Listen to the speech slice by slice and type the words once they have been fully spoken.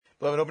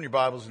Beloved, open your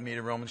Bibles with me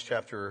to Romans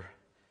chapter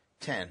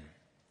 10.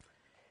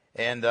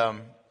 And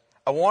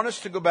I want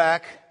us to go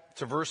back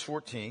to verse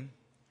 14.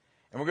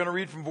 And we're going to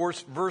read from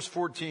verse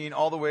 14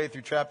 all the way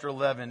through chapter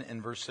 11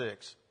 and verse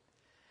 6.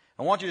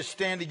 I want you to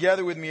stand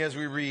together with me as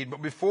we read.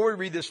 But before we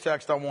read this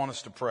text, I want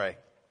us to pray.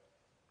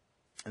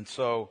 And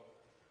so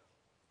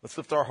let's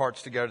lift our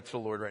hearts together to the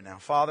Lord right now.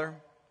 Father,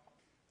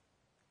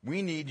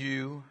 we need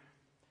you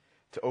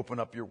to open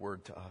up your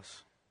word to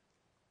us.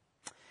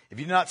 If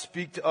you do not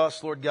speak to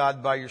us, Lord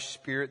God, by your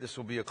Spirit, this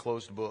will be a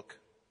closed book.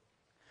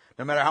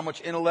 No matter how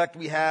much intellect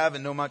we have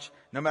and no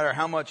matter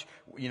how much,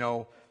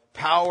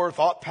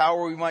 thought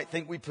power we might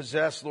think we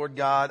possess, Lord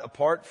God,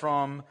 apart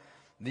from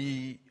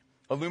the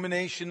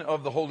illumination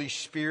of the Holy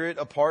Spirit,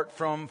 apart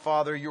from,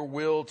 Father, your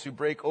will to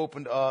break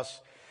open to us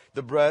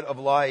the bread of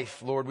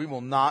life, Lord, we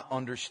will not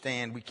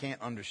understand. We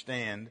can't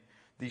understand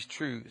these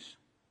truths.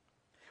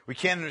 We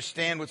can't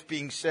understand what's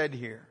being said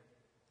here.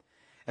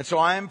 And so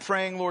I am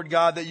praying, Lord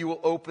God, that you will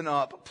open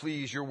up,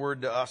 please, your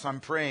word to us. I'm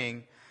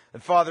praying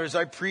that, Father, as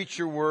I preach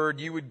your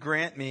word, you would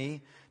grant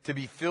me to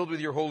be filled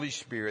with your Holy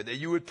Spirit, that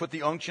you would put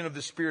the unction of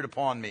the Spirit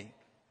upon me.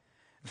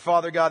 And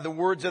Father God, the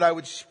words that I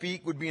would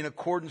speak would be in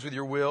accordance with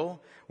your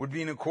will, would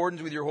be in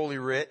accordance with your holy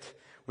writ,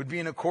 would be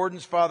in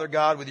accordance, Father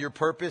God, with your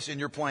purpose and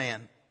your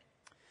plan.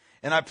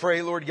 And I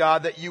pray, Lord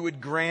God, that you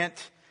would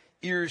grant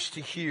ears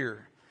to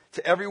hear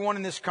to everyone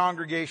in this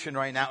congregation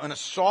right now, and a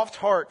soft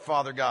heart,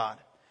 Father God,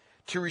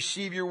 to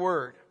receive your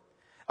word.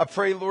 I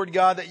pray, Lord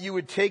God, that you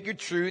would take your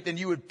truth and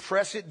you would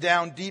press it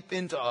down deep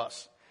into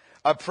us.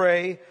 I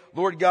pray,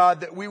 Lord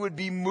God, that we would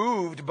be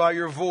moved by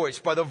your voice,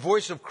 by the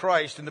voice of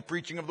Christ in the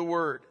preaching of the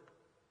word.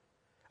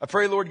 I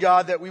pray, Lord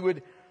God, that we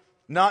would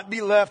not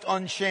be left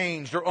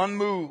unchanged or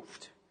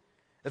unmoved.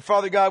 That,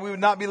 Father God, we would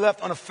not be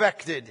left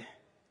unaffected.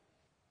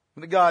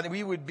 But God,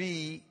 we would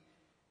be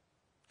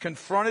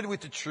confronted with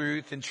the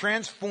truth and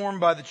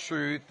transformed by the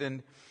truth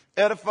and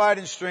edified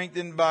and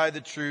strengthened by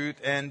the truth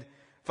and,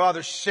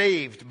 Father,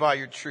 saved by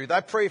your truth.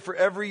 I pray for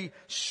every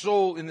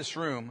soul in this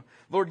room.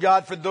 Lord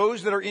God, for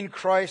those that are in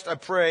Christ, I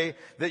pray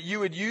that you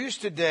would use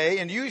today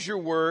and use your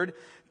word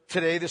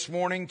today, this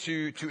morning,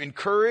 to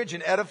encourage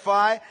and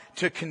edify,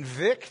 to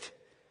convict,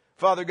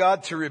 Father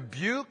God, to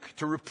rebuke,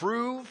 to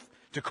reprove,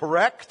 to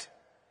correct.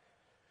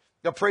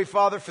 I pray,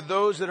 Father, for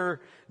those that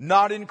are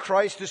not in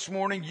Christ this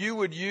morning, you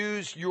would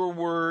use your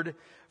word,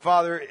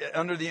 Father,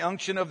 under the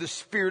unction of the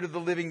Spirit of the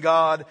living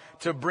God,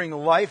 to bring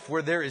life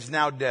where there is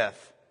now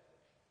death.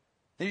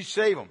 And you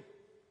save them.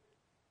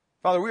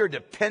 Father, we are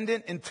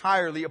dependent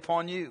entirely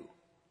upon you.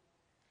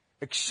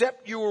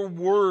 Accept your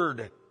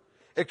word.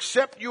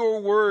 Accept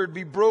your word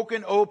be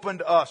broken open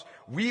to us.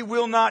 We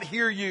will not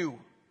hear you.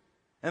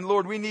 And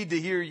Lord, we need to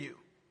hear you.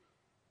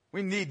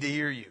 We need to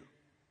hear you.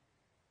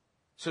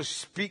 So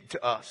speak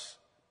to us.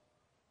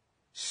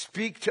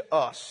 Speak to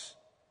us.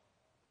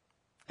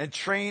 And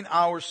train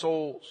our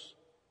souls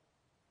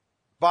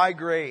by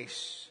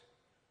grace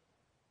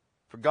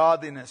for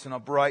godliness and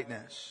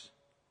uprightness.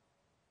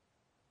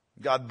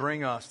 God,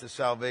 bring us to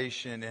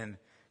salvation and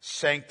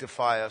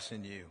sanctify us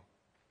in you,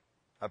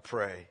 I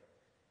pray.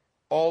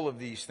 All of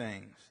these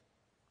things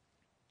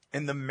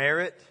in the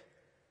merit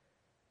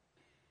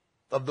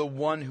of the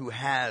one who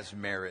has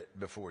merit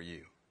before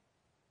you,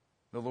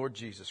 the Lord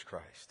Jesus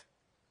Christ,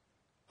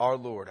 our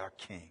Lord, our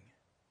King.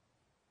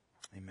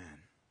 Amen.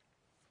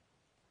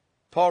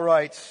 Paul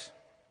writes,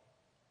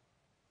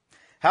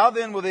 "How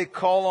then will they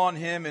call on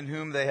him in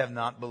whom they have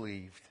not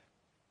believed?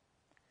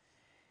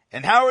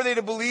 And how are they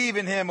to believe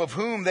in him of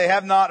whom they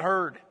have not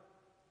heard?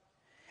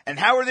 And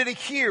how are they to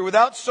hear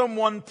without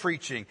someone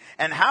preaching?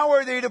 And how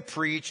are they to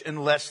preach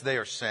unless they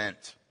are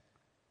sent?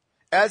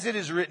 As it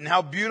is written,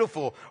 how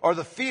beautiful are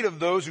the feet of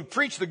those who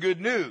preach the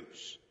good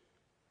news.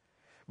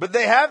 But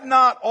they have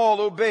not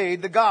all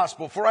obeyed the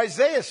gospel. For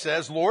Isaiah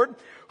says, Lord,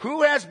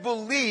 who has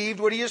believed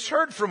what he has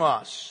heard from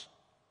us?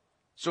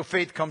 So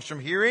faith comes from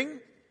hearing,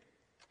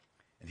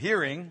 and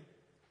hearing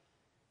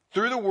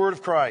through the word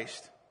of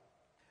Christ.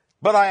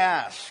 But I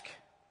ask,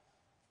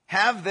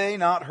 have they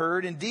not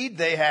heard? Indeed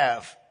they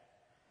have.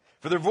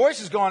 For their voice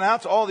has gone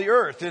out to all the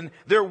earth, and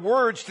their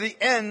words to the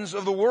ends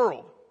of the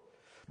world.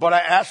 But I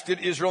ask, did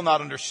Israel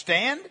not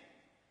understand?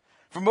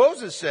 For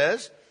Moses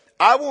says,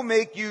 I will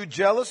make you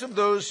jealous of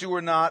those who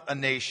are not a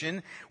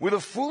nation. With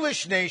a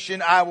foolish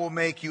nation I will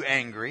make you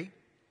angry.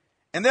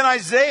 And then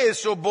Isaiah is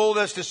so bold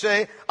as to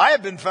say, I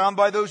have been found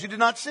by those who did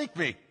not seek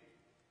me.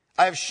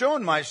 I have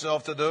shown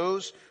myself to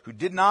those who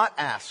did not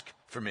ask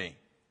for me.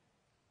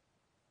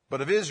 But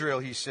of Israel,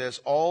 he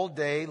says, all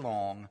day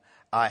long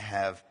I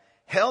have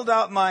held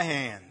out my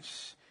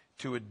hands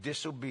to a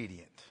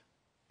disobedient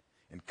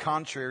and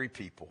contrary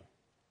people.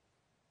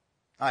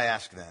 I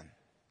ask then,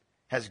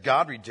 has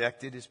God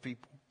rejected his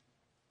people?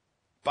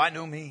 By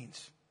no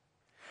means.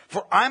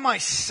 For I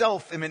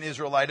myself am an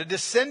Israelite, a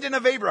descendant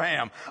of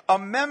Abraham, a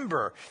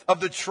member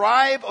of the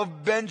tribe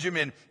of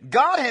Benjamin.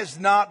 God has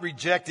not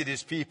rejected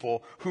his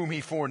people whom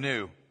he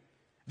foreknew.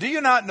 Do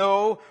you not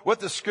know what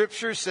the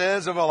scripture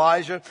says of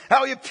Elijah?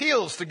 How he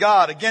appeals to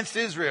God against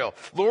Israel.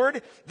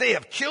 Lord, they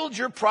have killed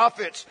your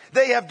prophets.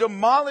 They have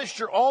demolished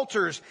your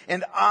altars,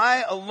 and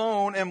I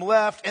alone am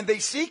left, and they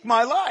seek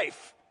my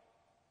life.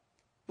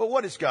 But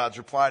what is God's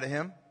reply to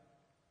him?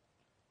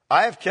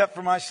 I have kept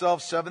for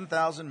myself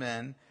 7,000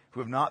 men who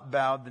have not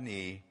bowed the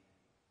knee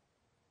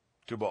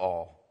to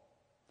Baal.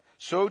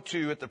 So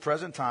too, at the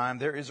present time,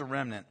 there is a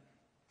remnant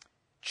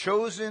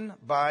chosen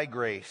by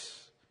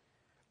grace.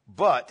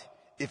 But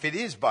if it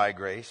is by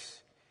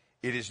grace,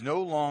 it is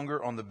no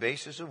longer on the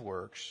basis of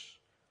works.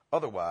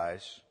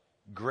 Otherwise,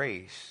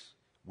 grace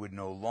would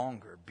no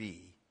longer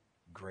be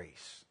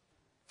grace.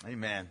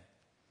 Amen.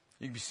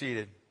 You can be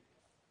seated.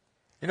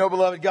 You know,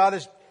 beloved, God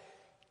has,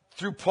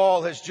 through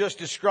Paul, has just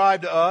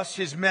described to us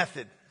his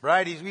method,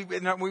 right?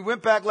 We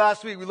went back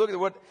last week, we looked at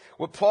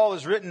what Paul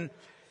has written.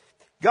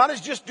 God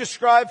has just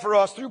described for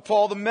us, through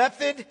Paul, the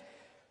method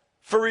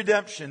for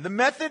redemption. The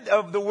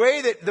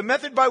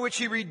method by which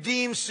he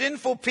redeems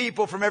sinful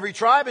people from every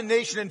tribe and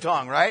nation and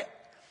tongue, right?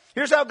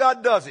 Here's how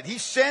God does it. He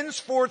sends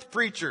forth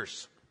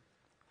preachers.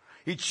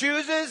 He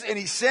chooses and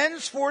he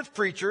sends forth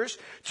preachers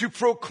to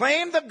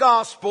proclaim the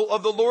gospel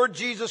of the Lord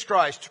Jesus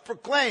Christ, to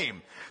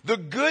proclaim the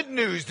good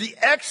news, the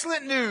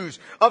excellent news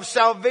of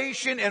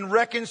salvation and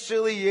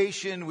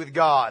reconciliation with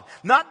God.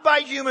 Not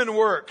by human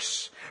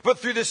works, but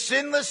through the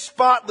sinless,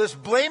 spotless,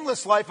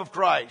 blameless life of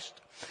Christ.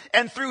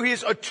 And through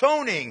his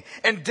atoning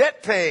and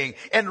debt-paying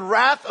and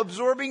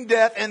wrath-absorbing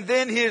death, and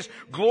then his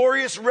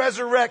glorious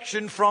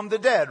resurrection from the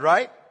dead,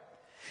 right?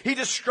 He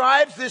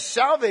describes this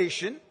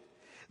salvation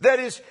that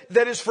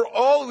is for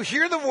all who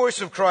hear the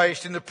voice of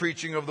Christ in the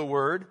preaching of the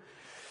word,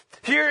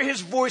 hear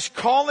his voice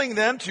calling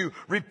them to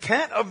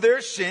repent of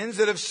their sins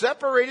that have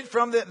separated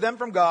them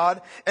from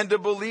God, and to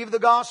believe the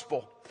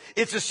gospel.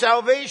 It's a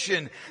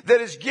salvation that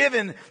is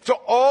given to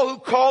all who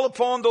call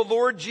upon the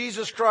Lord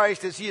Jesus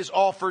Christ as he is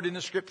offered in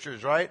the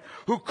scriptures, right?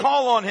 Who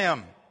call on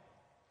him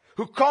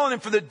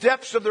from the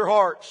depths of their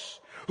hearts,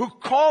 who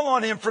call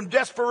on him from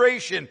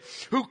desperation,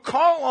 who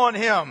call on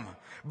him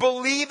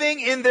believing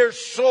in their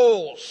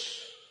souls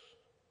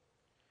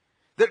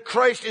that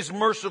Christ is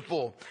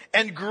merciful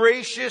and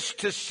gracious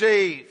to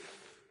save.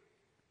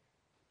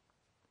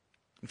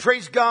 And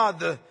praise God,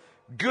 the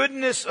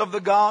goodness of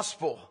the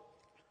gospel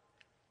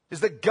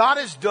is that God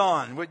has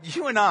done what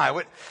you and I,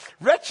 what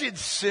wretched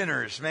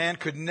sinners, man,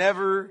 could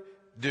never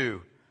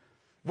do.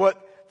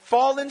 What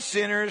fallen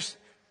sinners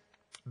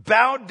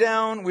bowed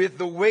down with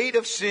the weight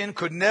of sin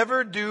could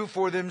never do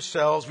for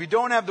themselves. We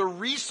don't have the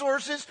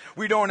resources.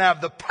 We don't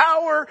have the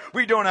power.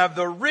 We don't have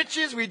the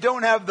riches. We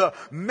don't have the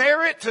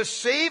merit to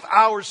save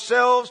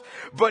ourselves.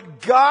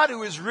 But God,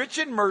 who is rich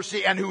in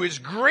mercy and who is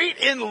great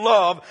in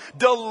love,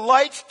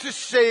 delights to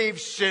save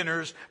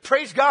sinners.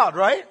 Praise God,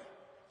 right?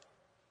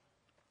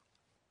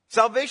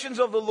 Salvation's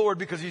of the Lord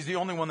because he's the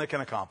only one that can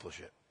accomplish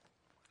it.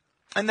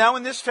 And now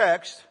in this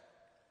text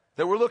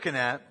that we're looking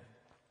at,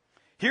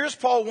 here's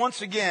Paul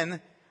once again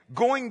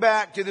going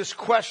back to this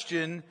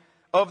question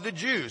of the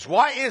Jews.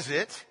 Why is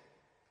it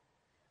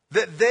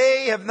that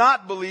they have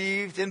not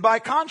believed? And by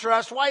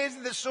contrast, why is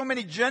it that so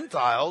many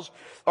Gentiles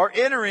are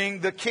entering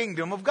the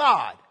kingdom of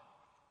God?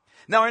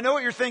 Now I know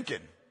what you're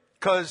thinking,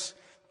 because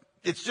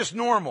it's just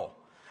normal.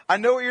 I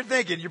know what you're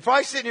thinking. You're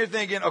probably sitting here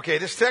thinking, okay,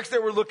 this text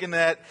that we're looking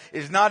at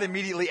is not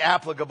immediately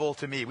applicable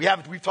to me.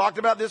 We've talked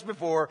about this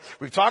before.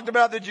 We've talked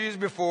about the Jews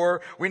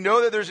before. We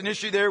know that there's an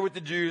issue there with the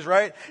Jews,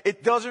 right?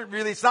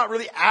 It's not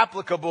really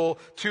applicable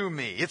to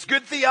me. It's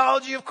good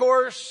theology, of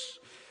course,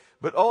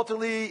 but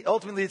ultimately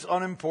it's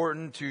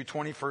unimportant to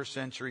 21st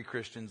century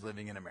Christians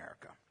living in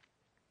America.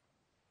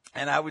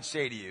 And I would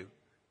say to you,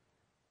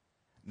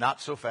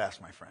 not so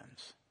fast, my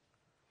friends.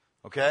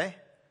 Okay?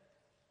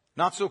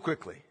 Not so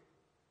quickly.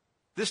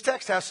 This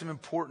text has some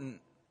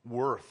important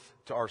worth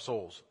to our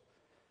souls.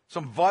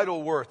 Some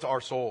vital worth to our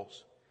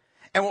souls.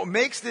 And what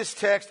makes this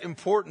text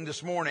important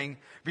this morning,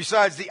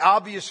 besides the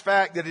obvious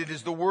fact that it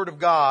is the Word of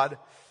God,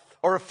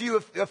 are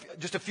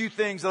just a few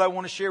things that I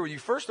want to share with you.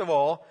 First of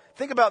all,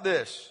 think about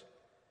this.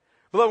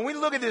 Beloved, when we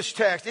look at this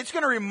text, it's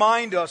going to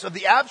remind us of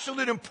the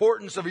absolute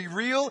importance of a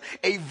real,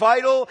 a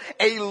vital,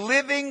 a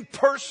living,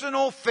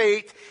 personal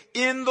faith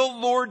in the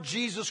Lord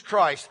Jesus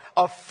Christ.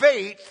 A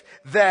faith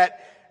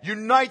that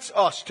unites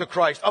us to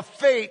Christ. A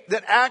faith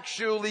that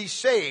actually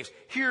saves.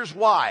 Here's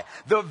why.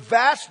 The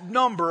vast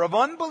number of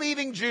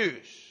unbelieving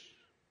Jews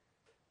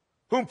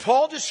whom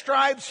Paul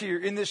describes here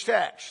in this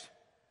text,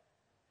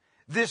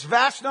 this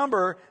vast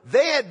number,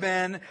 they had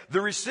been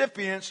the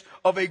recipients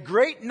of a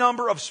great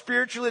number of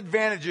spiritual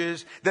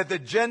advantages that the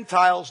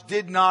Gentiles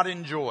did not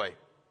enjoy.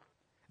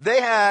 They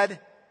had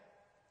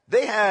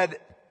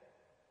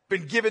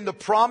been given the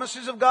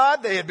promises of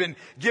God. They had been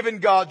given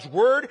God's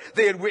word.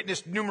 They had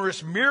witnessed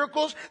numerous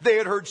miracles. They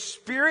had heard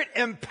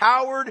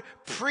Spirit-empowered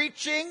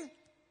preaching,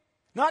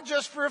 not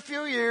just for a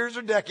few years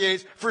or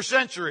decades, for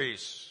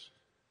centuries.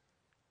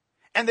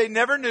 And they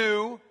never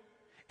knew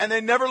and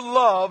they never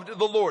loved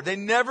the Lord. They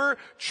never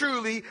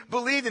truly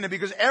believed in Him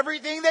because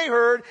everything they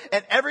heard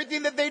and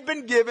everything that they'd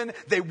been given,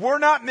 they were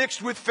not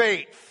mixed with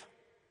faith.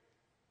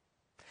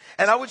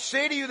 And I would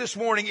say to you this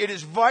morning, it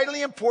is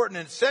vitally important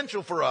and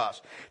essential for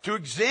us to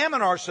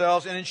examine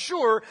ourselves and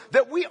ensure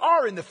that we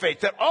are in the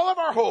faith, that all of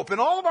our hope and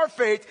all of our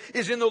faith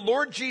is in the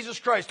Lord Jesus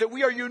Christ, that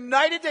we are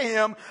united to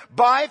Him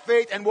by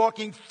faith and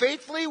walking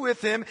faithfully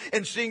with Him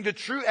and seeing the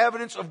true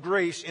evidence of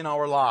grace in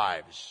our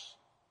lives.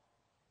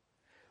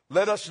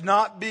 Let us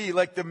not be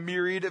like the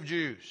myriad of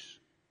Jews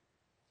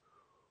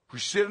who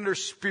sit under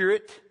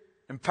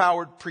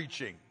Spirit-empowered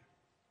preaching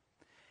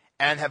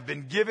and have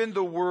been given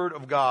the Word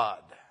of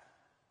God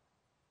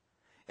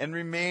and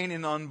remain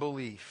in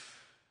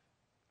unbelief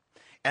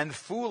and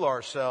fool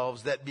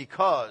ourselves that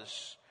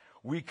because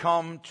we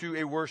come to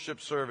a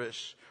worship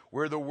service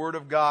where the Word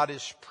of God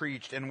is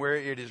preached and where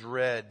it is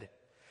read,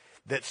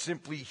 that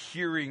simply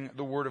hearing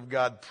the Word of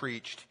God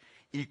preached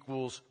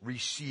equals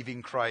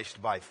receiving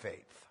Christ by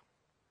faith.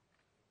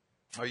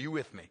 Are you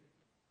with me?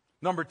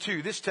 Number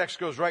 2, this text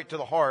goes right to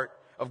the heart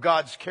of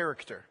God's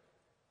character.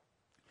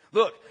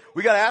 Look,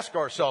 we got to ask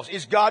ourselves,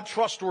 is God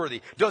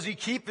trustworthy? Does He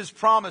keep His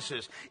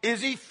promises?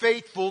 Is He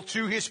faithful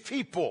to His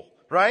people?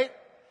 Right?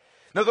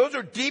 Now, those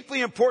are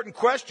deeply important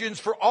questions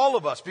for all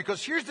of us,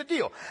 because here's the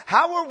deal.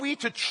 How are we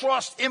to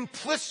trust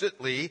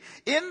implicitly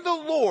in the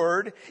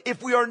Lord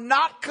if we are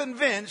not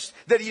convinced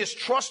that He is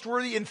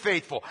trustworthy and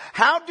faithful?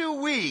 How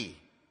do we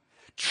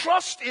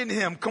trust in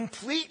Him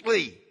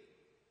completely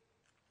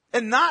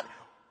and not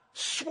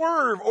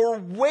swerve or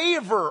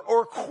waver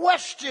or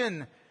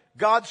question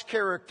God's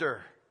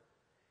character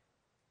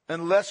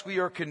unless we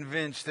are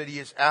convinced that He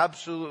is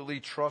absolutely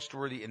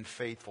trustworthy and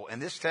faithful?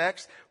 And this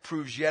text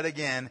proves yet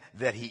again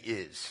that He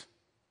is.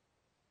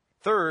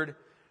 Third,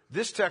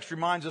 this text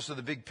reminds us of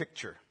the big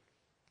picture.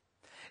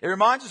 It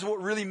reminds us of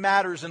what really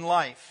matters in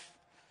life.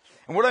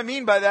 And what I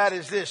mean by that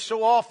is this: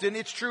 so often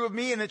it's true of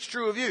me and it's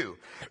true of you,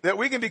 that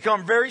we can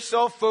become very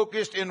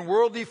self-focused and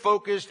worldly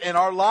focused, and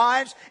our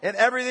lives and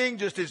everything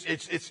just is,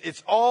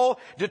 it's all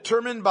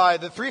determined by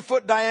the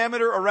 3-foot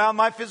diameter around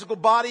my physical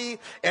body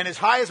and as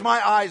high as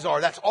my eyes are.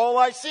 That's all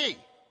I see.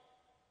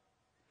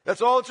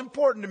 That's all that's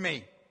important to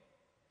me.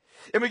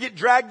 And we get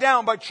dragged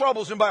down by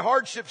troubles and by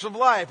hardships of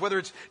life, whether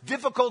it's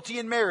difficulty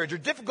in marriage or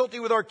difficulty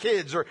with our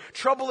kids or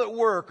trouble at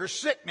work or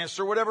sickness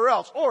or whatever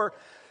else. Or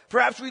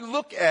perhaps we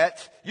look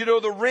at,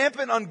 the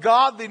rampant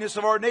ungodliness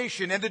of our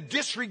nation and the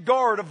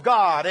disregard of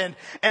God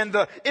and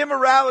the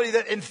immorality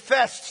that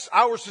infests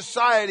our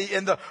society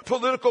and the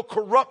political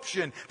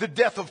corruption, the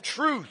death of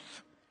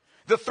truth,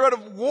 the threat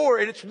of war.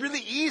 And it's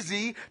really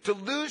easy to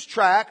lose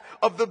track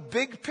of the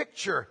big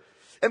picture.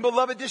 And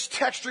beloved, this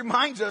text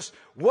reminds us,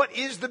 what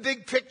is the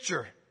big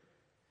picture?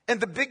 And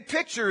the big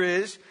picture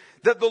is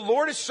that the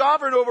Lord is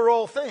sovereign over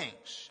all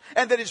things,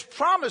 and that His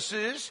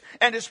promises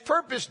and His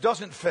purpose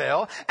doesn't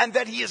fail, and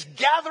that He is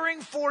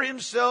gathering for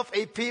Himself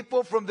a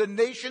people from the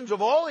nations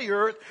of all the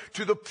earth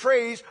to the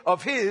praise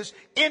of His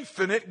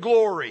infinite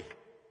glory.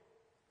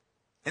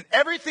 And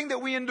everything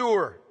that we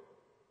endure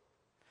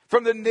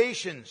from the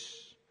nations,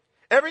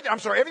 everything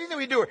that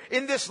we endure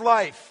in this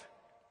life,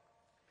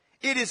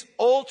 it is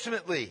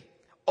ultimately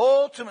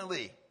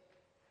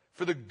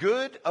for the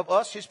good of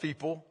us, His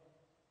people,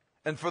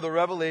 and for the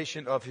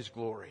revelation of His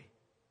glory.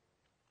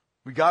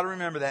 We got to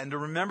remember that. And to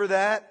remember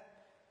that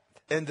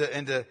and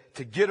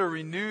to get a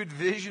renewed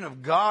vision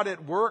of God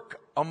at work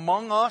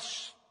among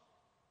us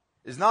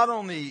is not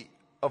only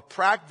of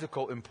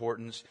practical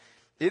importance,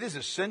 it is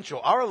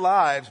essential. Our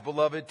lives,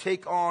 beloved,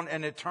 take on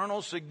an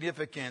eternal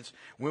significance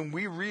when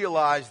we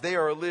realize they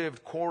are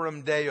lived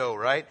coram Deo,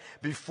 right?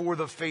 Before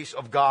the face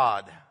of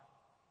God.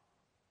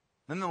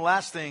 Then the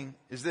last thing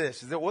is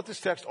this, is that what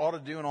this text ought to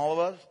do in all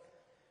of us,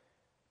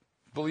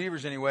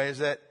 believers anyway, is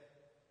that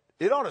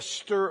it ought to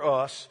stir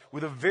us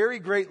with a very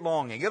great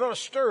longing. It ought to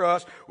stir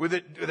us with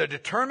a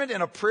determined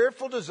and a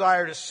prayerful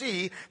desire to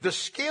see the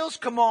scales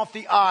come off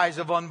the eyes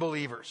of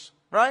unbelievers.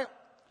 Right?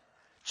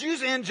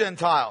 Jews and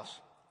Gentiles.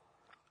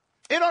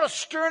 It ought to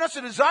stir in us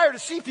a desire to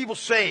see people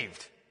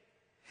saved.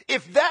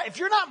 If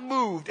you're not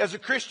moved as a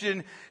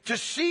Christian to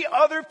see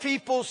other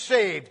people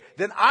saved,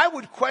 then I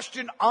would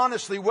question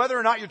honestly whether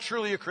or not you're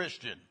truly a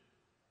Christian.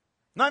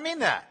 And I mean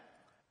that.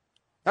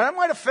 And that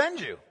might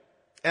offend you.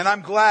 And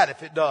I'm glad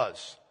if it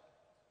does.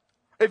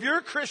 If you're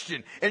a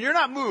Christian and you're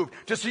not moved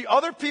to see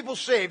other people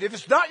saved, if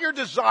it's not your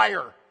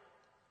desire,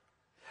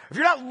 if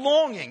you're not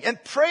longing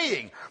and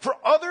praying for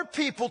other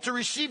people to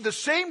receive the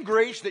same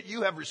grace that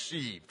you have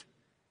received,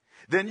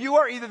 then you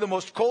are either the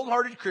most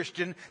cold-hearted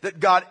Christian that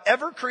God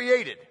ever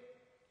created,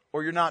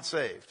 or you're not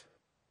saved.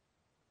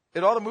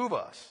 It ought to move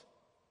us.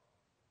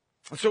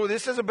 And so with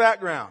this as a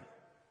background,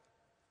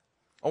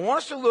 I want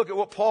us to look at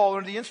what Paul,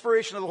 under the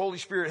inspiration of the Holy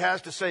Spirit,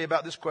 has to say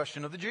about this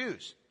question of the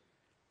Jews.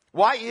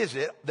 Why is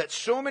it that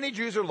so many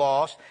Jews are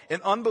lost and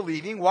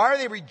unbelieving? Why are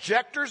they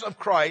rejectors of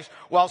Christ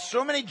while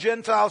so many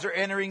Gentiles are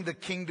entering the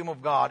kingdom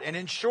of God? And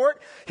in short,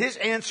 his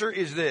answer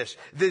is this,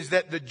 is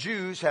that the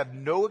Jews have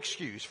no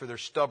excuse for their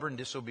stubborn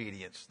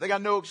disobedience. They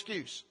got no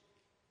excuse.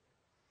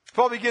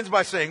 Paul begins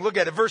by saying, look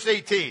at it, verse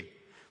 18.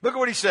 Look at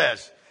what he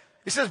says.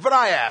 He says, but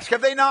I ask,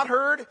 have they not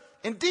heard?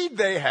 Indeed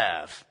they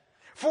have.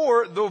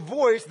 For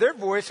their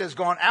voice has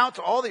gone out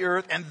to all the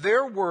earth, and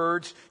their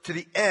words to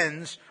the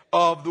ends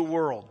of the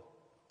world.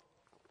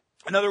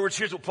 In other words,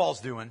 here's what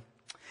Paul's doing.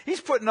 He's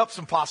putting up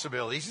some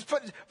possibilities. He's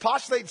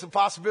postulating some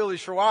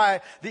possibilities for why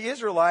the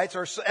Israelites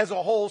are, as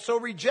a whole, so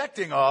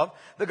rejecting of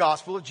the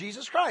gospel of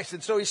Jesus Christ.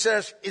 And so he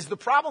says, is the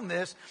problem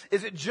this?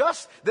 Is it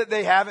just that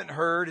they haven't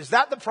heard? Is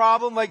that the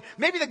problem? Like,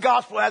 maybe the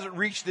gospel hasn't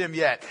reached them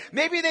yet.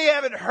 Maybe they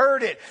haven't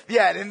heard it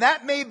yet. And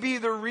that may be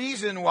the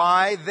reason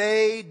why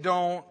they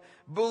don't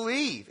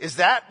believe. Is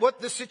that what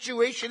the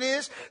situation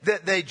is?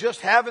 That they just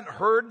haven't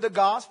heard the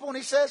gospel? And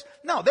he says,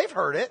 no, they've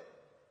heard it.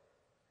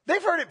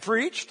 They've heard it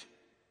preached.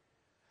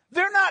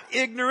 They're not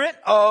ignorant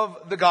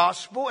of the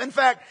gospel. In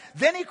fact,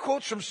 then he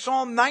quotes from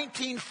Psalm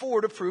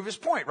 19:4 to prove his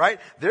point, right?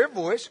 Their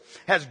voice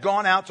has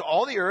gone out to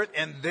all the earth,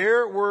 and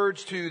their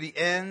words to the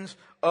ends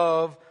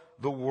of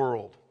the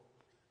world.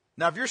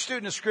 Now, if you're a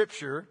student of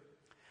Scripture,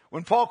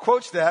 when Paul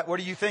quotes that, what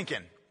are you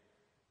thinking?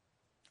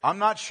 I'm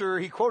not sure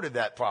he quoted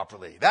that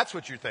properly. That's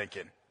what you're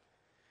thinking.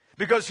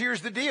 Because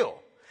here's the deal.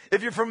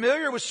 If you're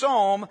familiar with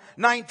Psalm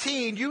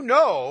 19, you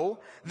know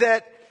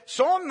that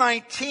Psalm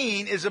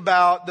 19 is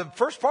about, the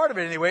first part of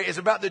it anyway, is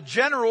about the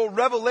general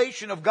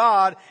revelation of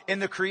God in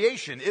the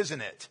creation,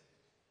 isn't it?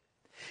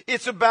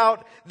 It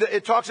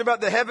talks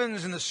about the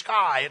heavens and the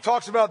sky. It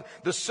talks about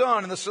the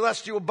sun and the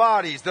celestial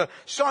bodies, the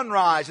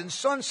sunrise and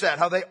sunset,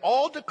 how they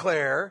all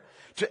declare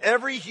to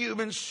every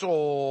human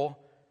soul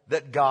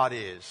that God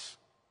is,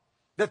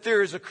 that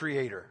there is a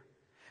creator,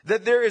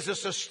 that there is a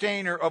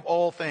sustainer of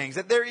all things,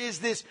 that there is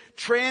this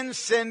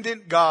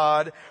transcendent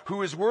God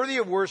who is worthy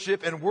of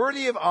worship and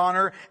worthy of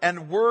honor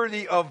and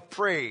worthy of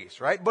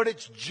praise, right? But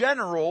it's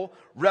general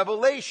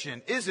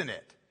revelation, isn't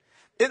it?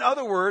 In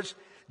other words,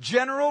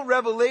 general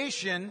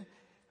revelation,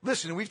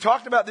 listen, we've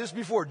talked about this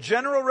before,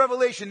 general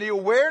revelation, the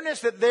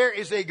awareness that there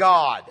is a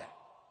God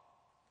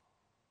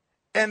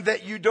and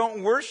that you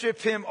don't worship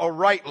him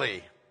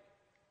rightly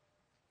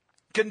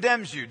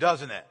condemns you,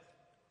 doesn't it?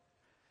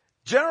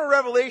 General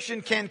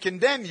revelation can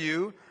condemn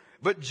you,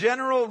 but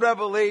general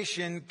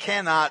revelation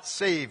cannot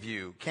save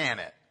you, can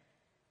it?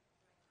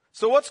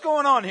 So what's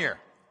going on here?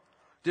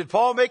 Did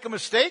Paul make a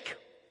mistake?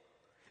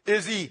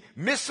 Is he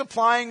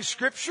misapplying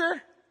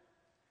Scripture?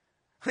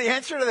 The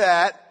answer to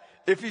that,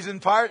 if he's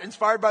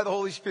inspired by the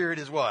Holy Spirit,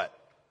 is what?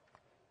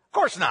 Of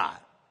course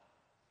not.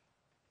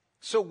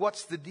 So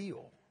what's the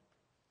deal?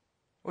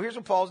 Well, here's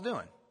what Paul's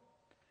doing.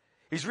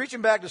 He's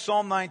reaching back to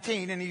Psalm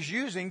 19, and he's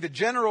using the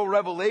general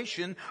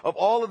revelation of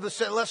all of the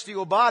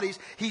celestial bodies.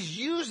 He's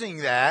using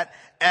that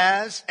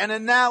as an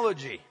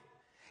analogy.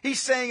 He's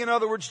saying, in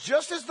other words,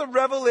 just as the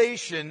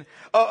revelation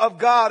of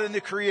God in the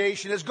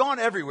creation has gone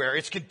everywhere,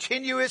 it's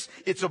continuous,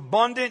 it's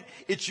abundant,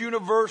 it's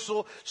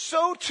universal,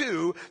 so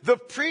too the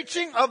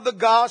preaching of the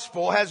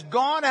gospel has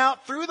gone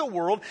out through the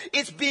world.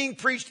 It's being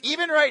preached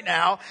even right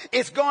now.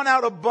 It's gone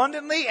out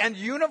abundantly and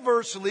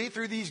universally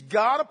through these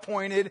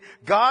God-appointed,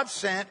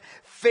 God-sent,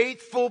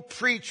 faithful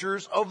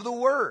preachers of the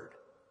word.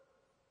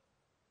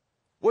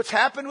 What's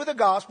happened with the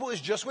gospel is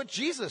just what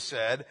Jesus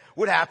said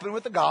would happen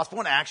with the gospel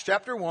in Acts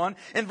chapter 1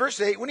 and verse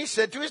 8 when he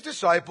said to his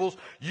disciples,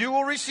 "You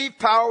will receive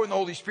power when the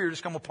Holy Spirit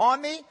has come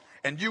upon me,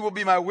 and you will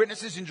be my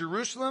witnesses in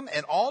Jerusalem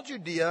and all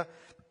Judea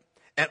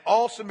and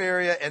all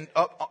Samaria and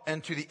up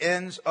and to the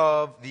ends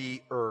of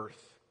the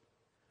earth."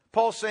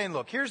 Paul's saying,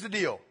 look, here's the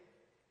deal.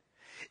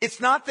 It's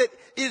not that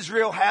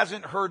Israel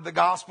hasn't heard the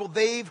gospel.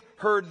 They've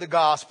heard the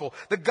gospel.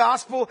 The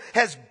gospel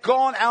has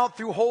gone out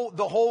through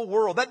the whole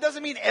world. That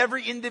doesn't mean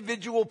every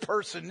individual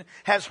person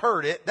has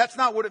heard it. That's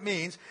not what it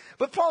means.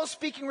 But Paul is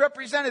speaking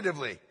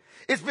representatively.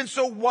 It's been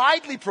so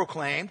widely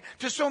proclaimed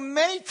to so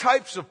many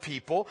types of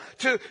people,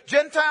 to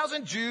Gentiles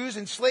and Jews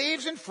and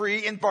slaves and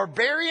free and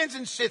barbarians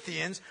and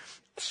Scythians.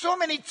 So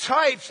many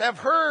types have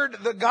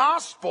heard the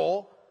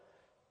gospel.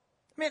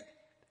 I mean,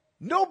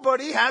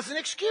 nobody has an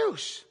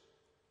excuse.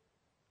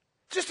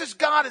 Just as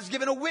God has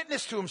given a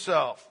witness to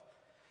himself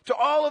to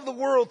all of the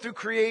world through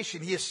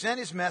creation, he has sent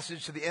his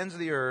message to the ends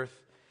of the earth,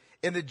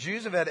 and the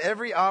Jews have had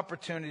every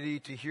opportunity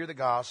to hear the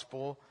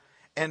gospel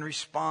and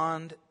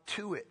respond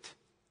to it.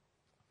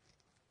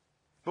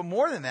 But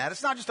more than that,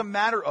 it's not just a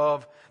matter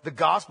of the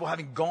gospel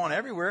having gone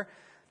everywhere.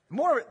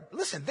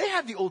 Listen, they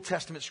had the Old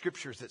Testament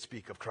scriptures that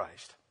speak of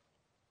Christ.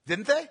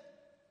 Didn't they?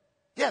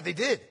 Yeah, they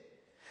did.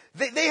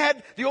 They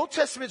had the Old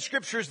Testament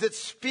scriptures that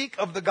speak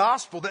of the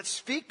gospel, that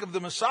speak of the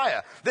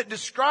Messiah, that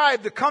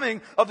describe the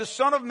coming of the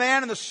Son of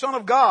Man and the Son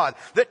of God,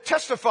 that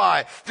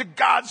testify to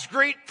God's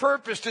great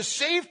purpose to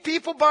save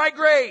people by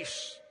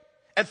grace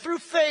and through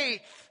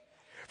faith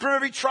from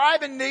every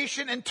tribe and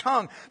nation and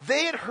tongue.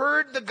 They had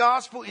heard the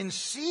gospel in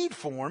seed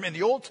form in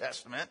the Old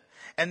Testament,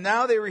 and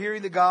now they were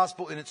hearing the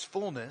gospel in its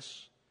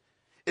fullness,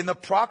 in the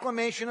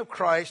proclamation of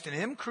Christ and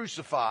him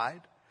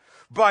crucified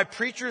by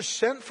preachers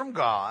sent from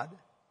God.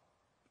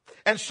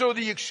 And so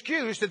the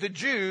excuse that the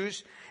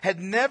Jews had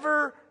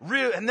never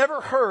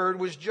heard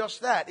was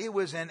just that. It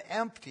was an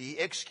empty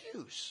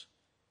excuse.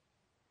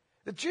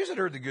 The Jews had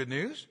heard the good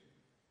news.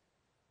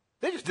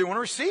 They just didn't want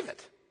to receive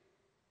it.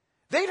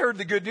 They'd heard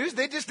the good news.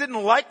 They just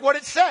didn't like what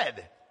it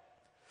said.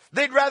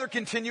 They'd rather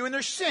continue in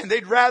their sin.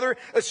 They'd rather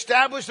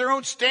establish their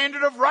own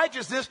standard of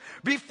righteousness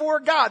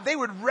before God. They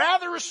would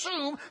rather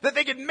assume that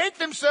they could make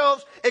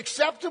themselves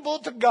acceptable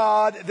to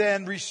God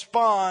than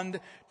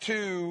respond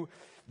to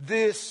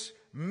this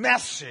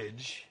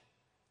message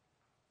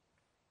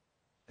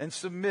and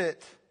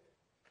submit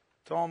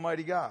to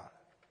Almighty God.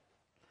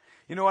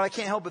 You know what? I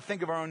can't help but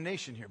think of our own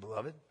nation here,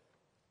 beloved.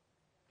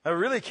 I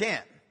really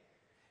can't.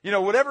 You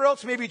know, whatever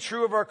else may be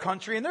true of our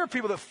country, and there are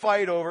people that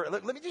fight over it.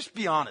 Let me just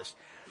be honest.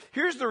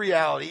 Here's the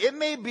reality. It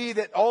may be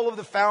that all of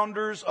the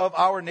founders of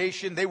our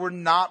nation, they were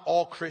not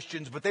all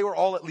Christians, but they were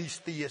all at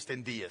least theists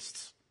and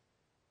deists.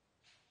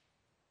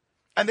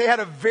 And they had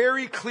a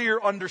very clear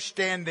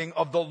understanding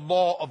of the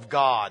law of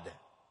God.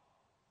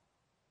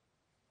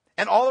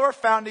 And all of our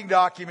founding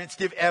documents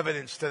give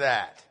evidence to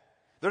that.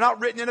 They're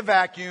not written in a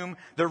vacuum.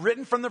 They're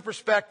written from the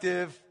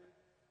perspective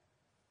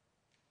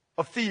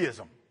of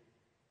theism.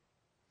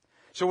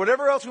 So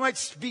whatever else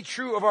might be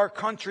true of our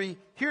country,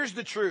 here's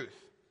the truth.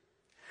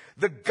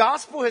 The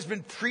gospel has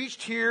been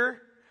preached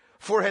here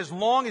for as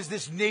long as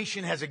this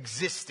nation has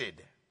existed.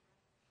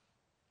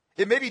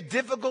 It may be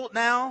difficult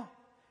now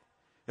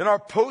in our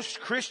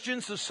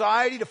post-Christian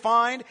society to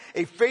find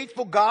a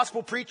faithful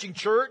gospel-preaching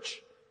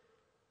church,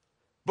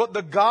 but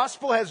the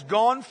gospel has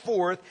gone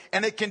forth,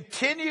 and it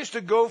continues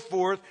to go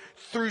forth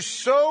through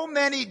so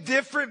many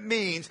different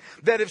means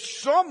that if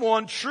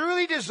someone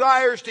truly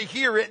desires to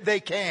hear it, they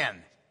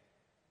can.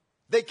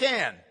 They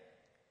can.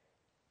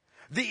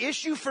 The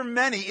issue for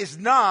many is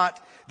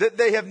not that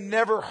they have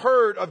never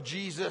heard of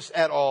Jesus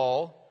at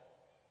all.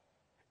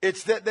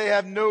 It's that they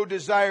have no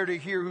desire to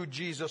hear who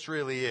Jesus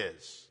really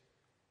is.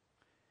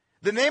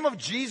 The name of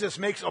Jesus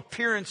makes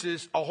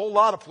appearances a whole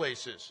lot of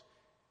places.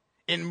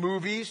 In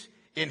movies,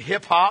 in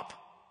hip-hop,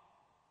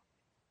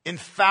 in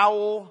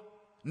foul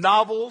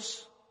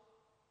novels.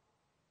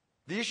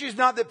 The issue is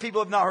not that people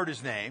have not heard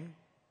his name.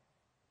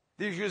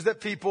 The issue is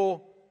that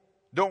people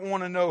don't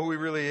want to know who he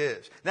really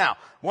is. Now,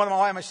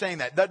 why am I saying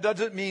that? That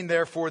doesn't mean,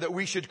 therefore, that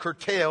we should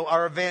curtail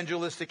our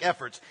evangelistic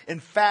efforts. In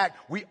fact,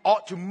 we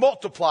ought to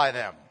multiply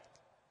them.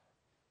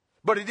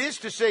 But it is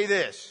to say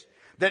this,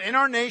 that in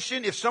our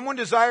nation, if someone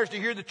desires to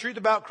hear the truth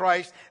about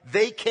Christ,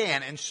 they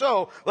can. And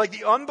so, like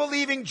the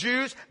unbelieving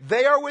Jews,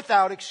 they are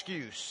without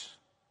excuse.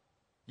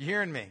 You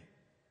hearing me?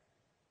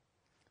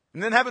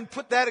 And then having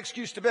put that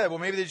excuse to bed, well,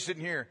 maybe they just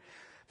didn't hear.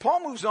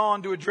 Paul moves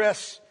on to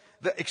address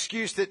the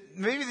excuse that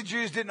maybe the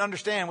Jews didn't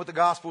understand what the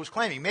gospel was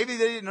claiming. Maybe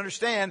they didn't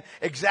understand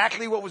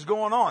exactly what was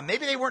going on.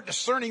 Maybe they weren't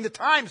discerning the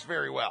times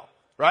very well,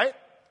 right?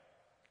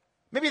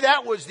 Maybe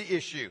that was the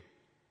issue.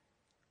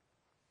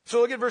 So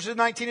look at verses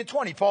 19 and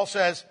 20. Paul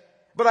says,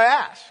 but I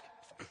ask,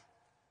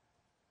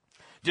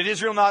 did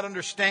Israel not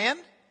understand?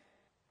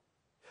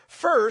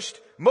 First,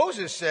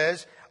 Moses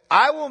says,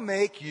 I will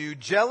make you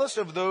jealous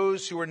of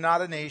those who are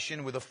not a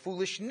nation. With a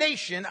foolish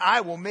nation,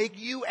 I will make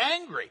you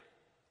angry.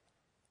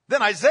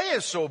 Then Isaiah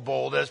is so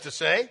bold as to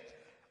say,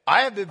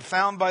 I have been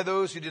found by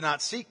those who did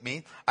not seek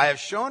me. I have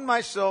shown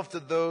myself to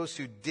those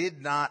who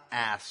did not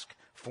ask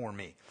for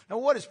me. Now,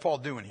 what is Paul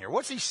doing here?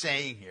 What's he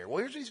saying here? Well,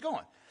 here's where he's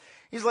going.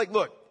 He's like,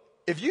 look,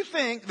 if you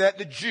think that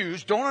the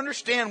Jews don't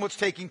understand what's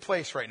taking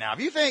place right now,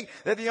 if you think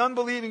that the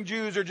unbelieving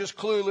Jews are just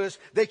clueless,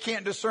 they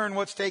can't discern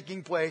what's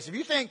taking place, if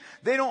you think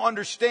they don't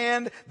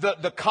understand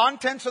the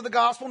contents of the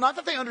gospel, not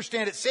that they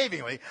understand it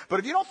savingly, but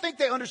if you don't think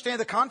they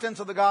understand the contents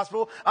of the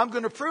gospel, I'm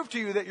going to prove to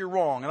you that you're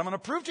wrong. And I'm going to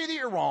prove to you that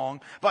you're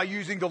wrong by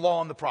using the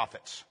law and the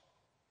prophets.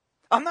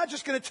 I'm not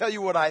just going to tell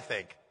you what I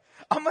think.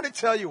 I'm going to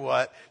tell you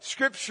what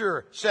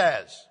Scripture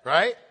says,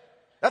 right?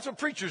 That's what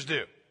preachers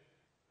do.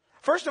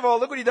 First of all,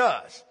 look what he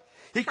does.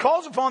 He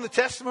calls upon the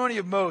testimony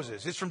of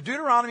Moses. It's from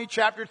Deuteronomy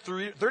chapter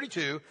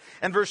 32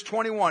 and verse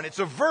 21. It's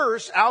a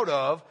verse out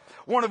of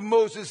one of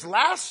Moses'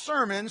 last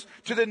sermons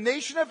to the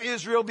nation of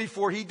Israel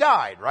before he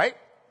died, right?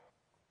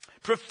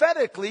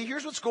 Prophetically,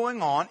 here's what's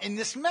going on in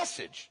this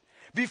message.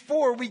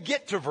 Before we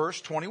get to verse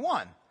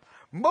 21,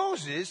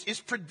 Moses is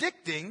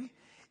predicting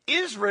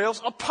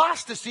Israel's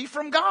apostasy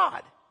from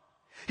God.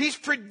 He's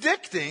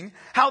predicting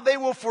how they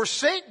will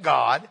forsake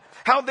God,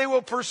 how they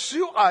will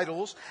pursue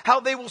idols, how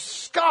they will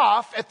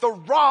scoff at the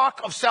rock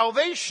of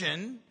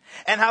salvation,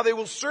 and how they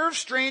will serve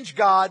strange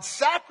gods,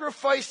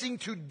 sacrificing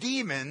to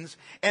demons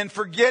and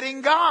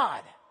forgetting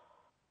God.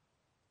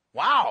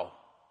 Wow.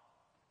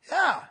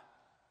 Yeah.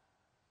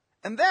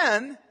 And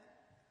then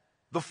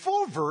the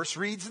full verse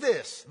reads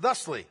this,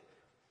 thusly,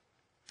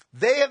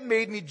 they have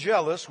made me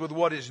jealous with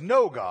what is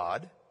no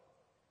God.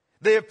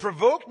 They have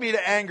provoked me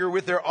to anger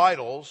with their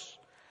idols.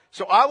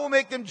 So I will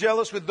make them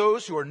jealous with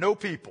those who are no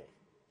people.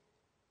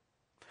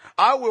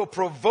 I will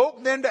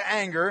provoke them to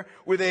anger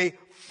with a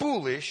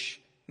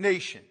foolish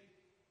nation.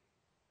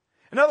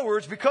 In other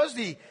words, because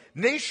the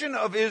nation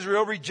of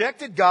Israel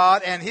rejected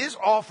God and his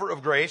offer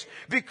of grace,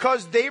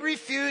 because they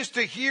refused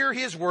to hear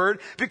his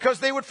word, because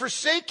they would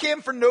forsake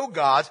him for no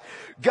gods,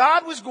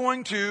 God was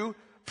going to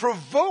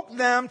provoke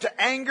them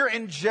to anger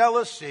and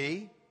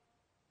jealousy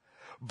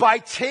by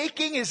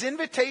taking his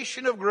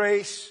invitation of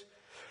grace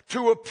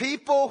to a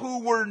people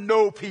who were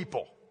no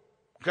people.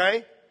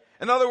 Okay?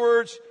 In other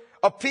words,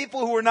 a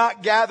people who were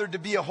not gathered to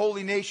be a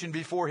holy nation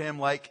before him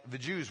like the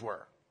Jews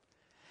were.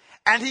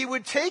 And he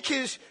would take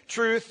his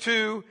truth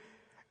to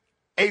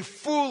a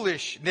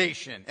foolish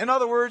nation. In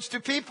other words, to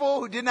people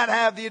who did not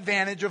have the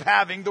advantage of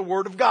having the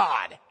Word of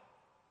God.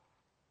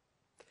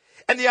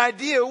 And the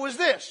idea was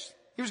this.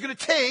 He was going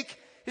to take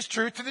his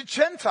truth to the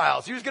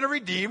Gentiles. He was going to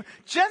redeem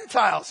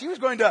Gentiles. He was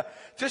going to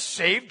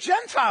save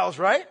Gentiles,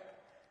 right?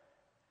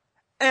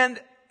 And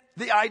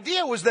the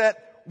idea was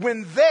that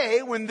when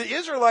the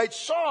Israelites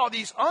saw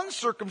these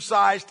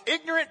uncircumcised,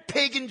 ignorant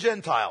pagan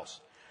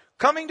Gentiles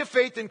coming to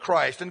faith in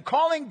Christ and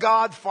calling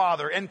God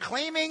Father and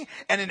claiming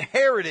and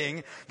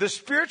inheriting the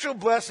spiritual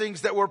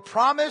blessings that were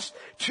promised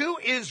to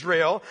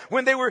Israel,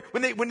 when they were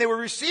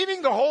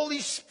receiving the Holy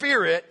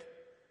Spirit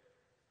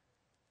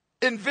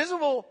in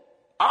visible,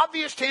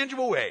 obvious,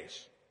 tangible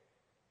ways,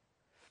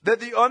 that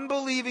the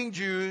unbelieving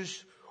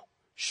Jews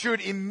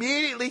should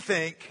immediately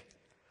think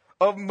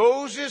of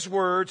Moses'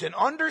 words and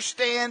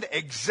understand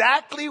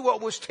exactly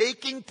what was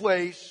taking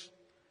place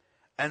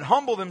and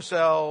humble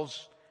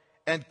themselves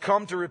and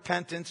come to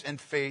repentance and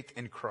faith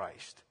in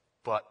Christ.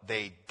 But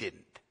they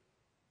didn't.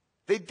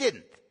 They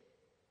didn't.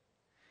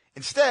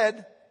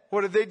 Instead,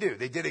 what did they do?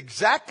 They did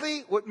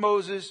exactly what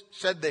Moses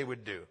said they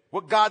would do,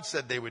 what God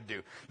said they would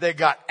do. They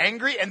got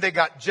angry and they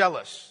got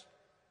jealous.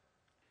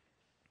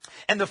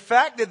 And the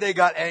fact that they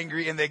got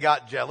angry and they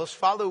got jealous,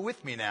 follow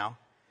with me now,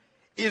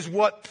 is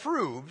what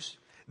proves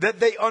that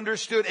they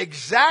understood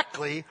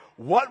exactly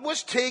what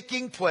was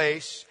taking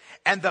place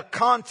and the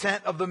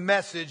content of the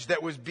message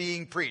that was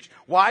being preached.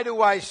 Why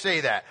do I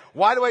say that?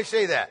 Why do I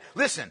say that?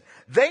 Listen,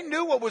 they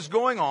knew what was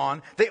going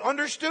on. They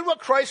understood what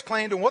Christ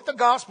claimed and what the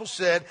gospel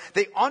said.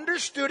 They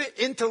understood it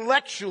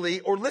intellectually,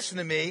 or listen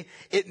to me,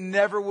 it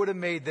never would have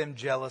made them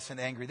jealous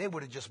and angry. They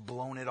would have just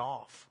blown it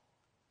off.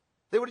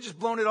 They would have just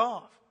blown it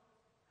off.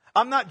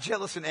 I'm not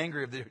jealous and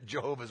angry of the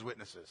Jehovah's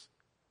Witnesses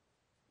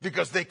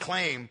because they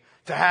claim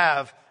to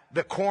have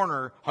the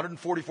corner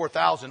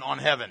 144,000 on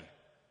heaven.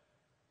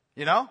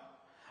 You know?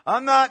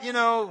 I'm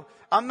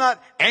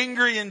not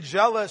angry and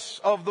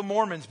jealous of the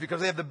Mormons because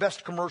they have the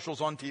best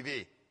commercials on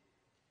TV.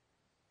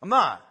 I'm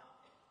not.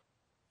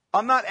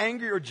 I'm not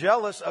angry or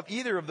jealous of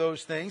either of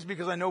those things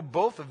because I know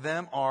both of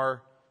them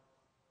are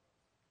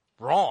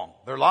wrong.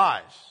 They're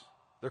lies.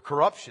 They're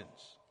corruptions,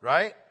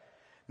 right?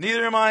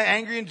 Neither am I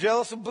angry and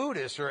jealous of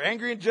Buddhists or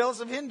angry and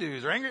jealous of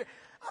Hindus I'm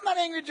not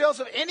angry and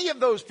jealous of any of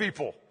those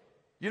people.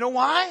 You know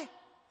why?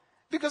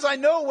 Because I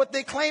know what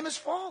they claim is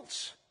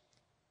false.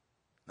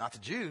 Not the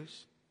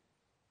Jews.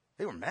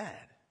 They were mad.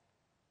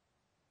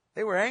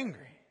 They were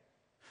angry.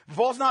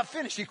 Paul's not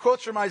finished. He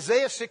quotes from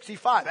Isaiah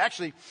 65.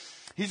 Actually,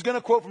 he's going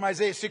to quote from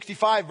Isaiah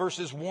 65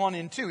 verses 1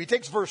 and 2. He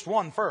takes verse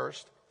 1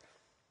 first.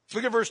 Let's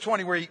look at verse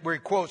 20 where he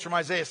quotes from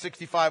Isaiah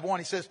 65:1.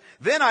 He says,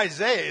 then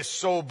Isaiah is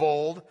so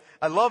bold.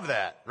 I love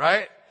that,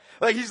 right?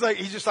 He's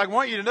just like, I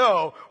want you to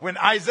know, when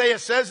Isaiah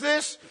says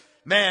this,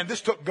 man,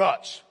 this took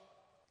guts.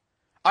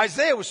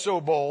 Isaiah was so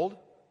bold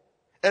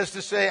as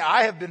to say,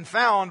 I have been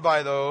found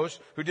by those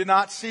who did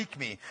not seek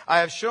me. I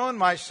have shown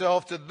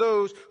myself to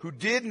those who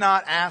did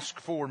not ask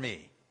for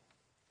me.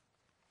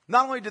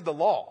 Not only did the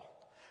law,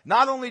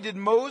 not only did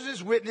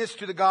Moses witness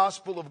to the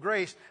gospel of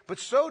grace, but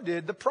so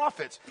did the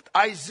prophets.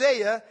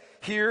 Isaiah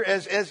here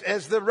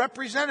as the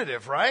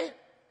representative, right?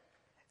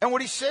 And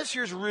what he says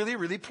here is really,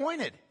 really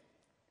pointed.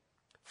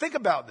 Think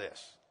about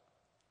this.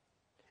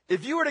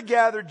 If you were to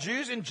gather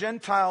Jews and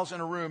Gentiles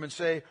in a room and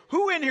say,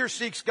 who in here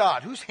seeks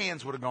God? Whose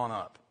hands would have gone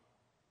up?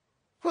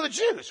 Well, the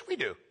Jews. We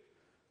do.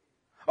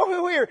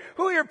 Oh,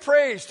 who here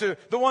prays to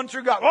the one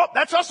true God? Oh,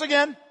 that's us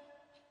again.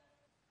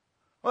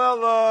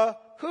 Well,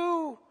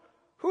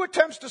 who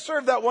attempts to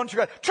serve that one true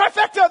God?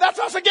 Trifecta, that's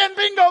us again.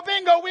 Bingo,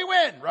 bingo, we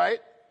win, right?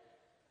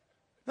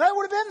 That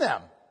would have been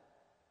them.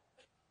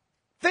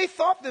 They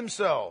thought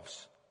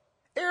themselves,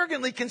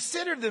 arrogantly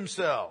considered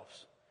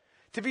themselves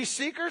to be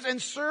seekers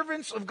and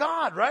servants of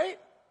God, right?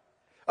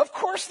 Of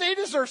course they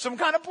deserve some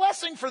kind of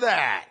blessing for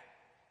that.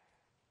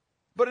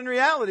 But in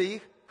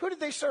reality, who did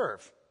they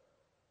serve?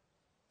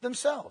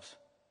 Themselves.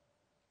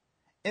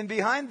 And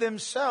behind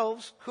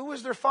themselves, who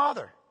was their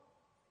father?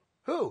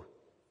 Who?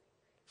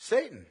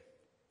 Satan.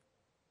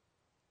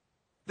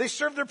 They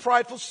served their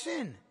prideful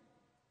sin.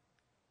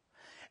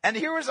 And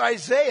here was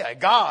Isaiah,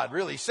 God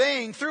really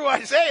saying through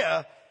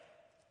Isaiah,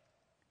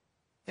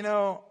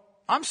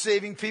 I'm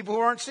saving people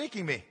who aren't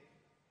seeking me.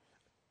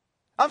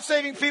 I'm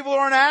saving people who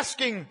aren't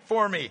asking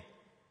for me.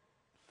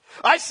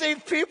 I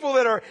save people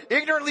that are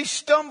ignorantly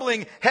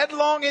stumbling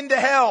headlong into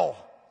hell.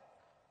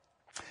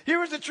 Here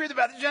was the truth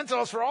about the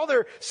Gentiles. For all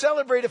their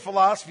celebrated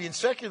philosophy and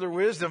secular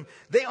wisdom,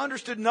 they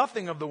understood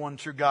nothing of the one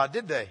true God,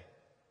 did they?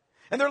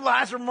 And their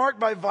lives were marked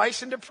by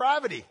vice and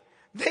depravity.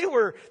 They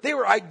were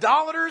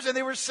idolaters and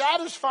they were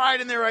satisfied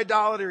in their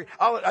idolatry.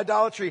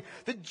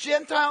 The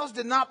Gentiles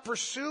did not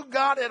pursue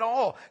God at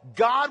all.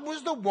 God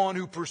was the one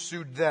who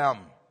pursued them.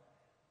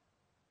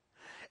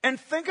 And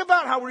think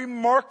about how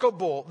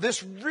remarkable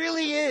this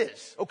really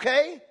is,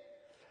 okay?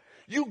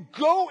 You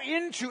go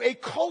into a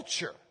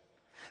culture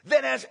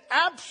that has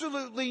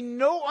absolutely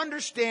no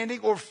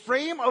understanding or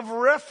frame of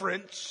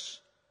reference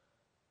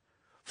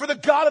for the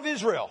God of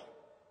Israel,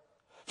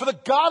 for the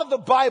God of the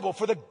Bible,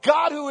 for the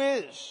God who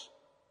is,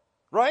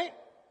 right?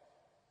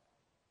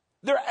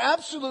 They're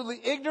absolutely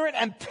ignorant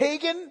and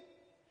pagan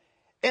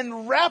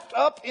and wrapped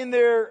up in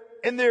their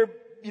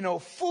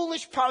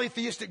foolish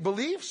polytheistic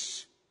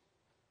beliefs.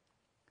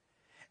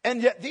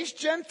 And yet these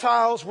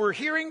Gentiles were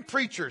hearing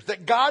preachers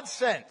that God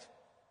sent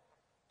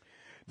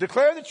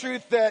declare the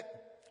truth that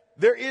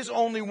there is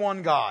only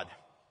one God.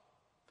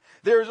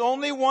 There is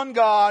only one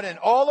God, and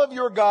all of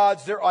your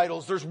gods, they're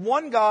idols. There's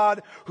one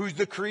God who's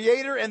the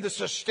creator and the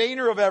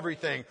sustainer of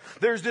everything.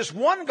 There's this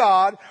one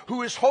God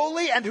who is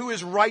holy and who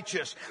is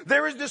righteous.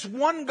 There is this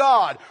one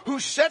God who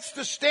sets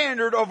the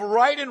standard of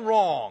right and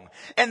wrong.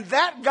 And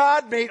that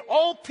God made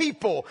all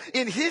people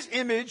in his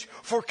image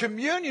for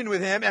communion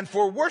with him and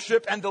for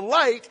worship and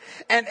delight.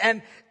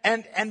 And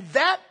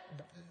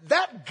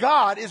that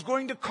God is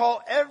going to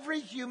call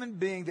every human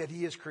being that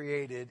he has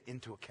created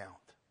into account.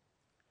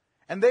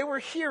 And they were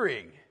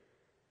hearing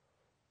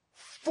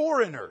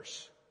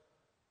foreigners,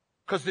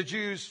 because the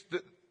Jews,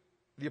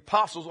 the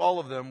apostles, all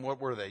of them, what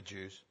were they,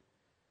 Jews?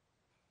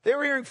 They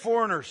were hearing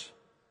foreigners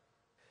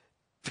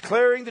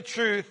declaring the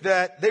truth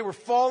that they were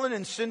fallen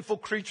and sinful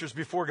creatures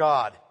before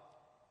God.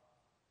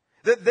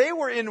 That they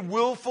were in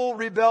willful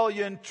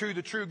rebellion to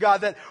the true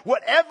God. That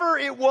whatever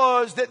it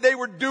was that they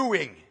were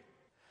doing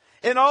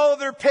in all of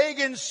their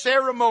pagan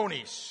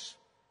ceremonies,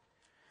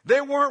 they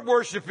weren't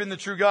worshiping the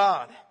true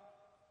God.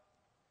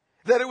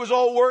 That it was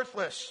all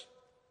worthless.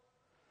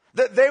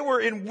 That they were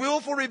in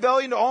willful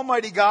rebellion to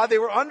Almighty God. They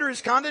were under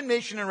his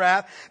condemnation and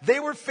wrath. They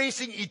were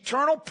facing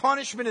eternal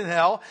punishment in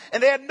hell.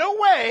 And they had no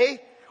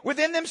way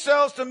within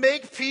themselves to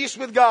make peace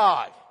with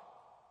God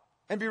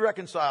and be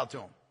reconciled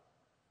to him.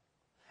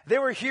 They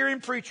were hearing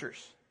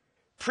preachers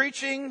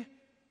preaching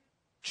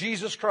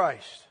Jesus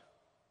Christ,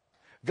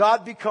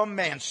 God become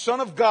man,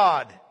 Son of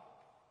God,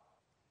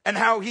 and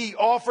how he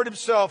offered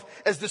himself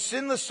as the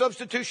sinless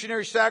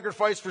substitutionary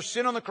sacrifice for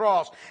sin on the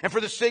cross and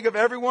for the sake of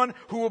everyone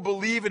who will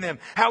believe in him.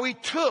 How he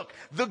took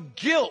the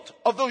guilt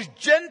of those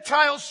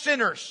Gentile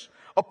sinners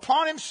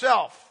upon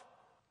himself.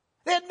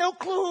 They had no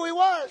clue who he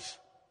was.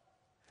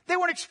 They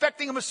weren't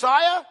expecting a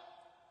Messiah.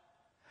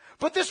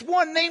 But this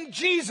one named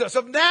Jesus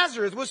of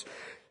Nazareth was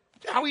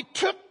how he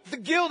took the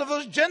guilt of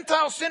those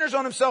Gentile sinners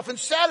on himself and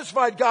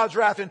satisfied God's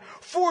wrath and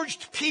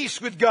forged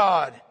peace with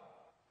God.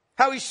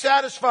 How he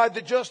satisfied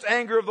the just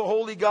anger of the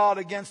holy God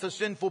against the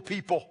sinful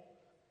people.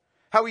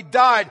 How he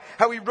died,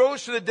 how he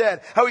rose to the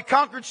dead, how he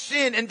conquered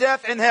sin and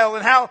death and hell,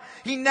 and how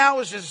he now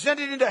is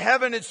ascended into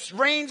heaven and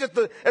reigns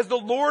as the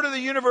Lord of the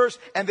universe,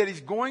 and that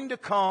he's going to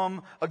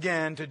come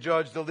again to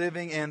judge the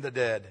living and the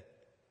dead.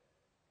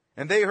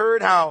 And they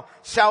heard how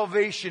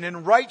salvation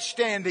and right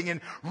standing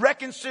and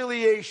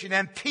reconciliation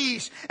and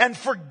peace and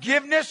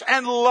forgiveness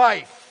and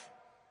life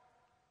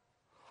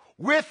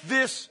with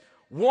this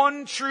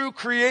one true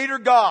creator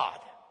God,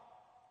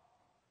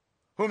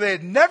 whom they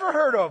had never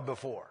heard of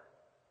before.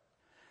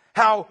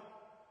 How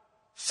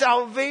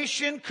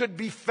salvation could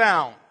be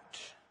found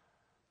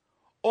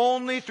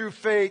only through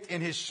faith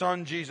in his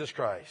Son, Jesus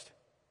Christ,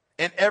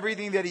 and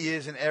everything that he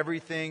is and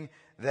everything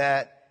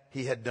that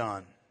he had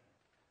done.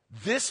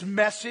 This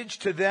message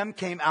to them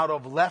came out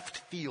of left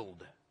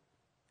field.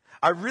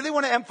 I really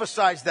want to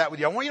emphasize that with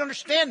you. I want you to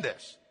understand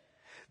this.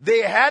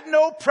 They had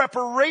no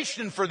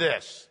preparation for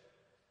this.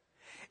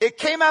 It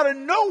came out of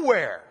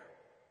nowhere.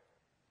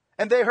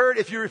 And they heard,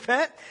 if you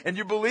repent and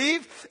you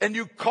believe and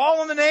you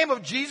call on the name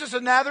of Jesus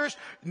of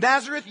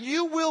Nazareth,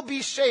 you will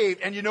be saved.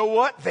 And you know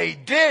what? They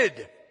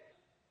did.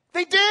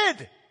 They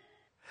did.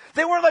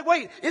 They weren't like,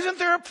 wait, isn't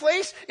there a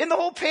place in the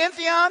whole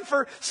pantheon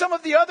for some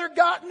of the other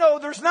gods? No,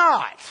 there's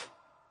not.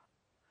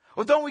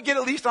 Well, don't we get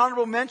at least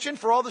honorable mention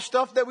for all the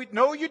stuff that we...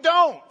 No, you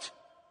don't.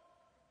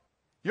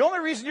 The only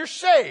reason you're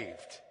saved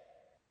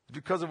is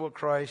because of what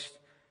Christ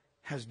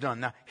has done.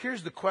 Now,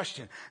 here's the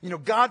question.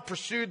 God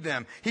pursued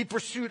them. He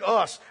pursued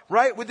us,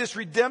 right? With this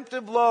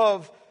redemptive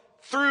love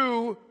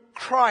through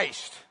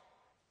Christ.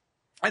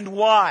 And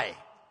why?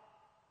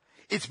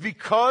 It's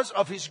because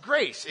of his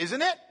grace,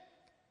 isn't it?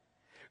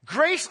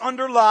 Grace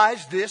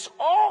underlies this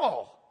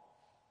all.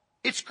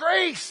 It's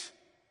grace.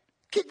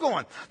 Keep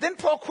going. Then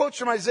Paul quotes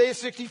from Isaiah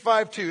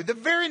 65:2, the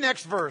very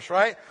next verse,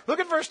 right? Look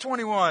at verse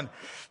 21.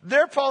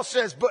 There Paul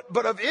says,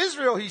 but of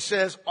Israel, he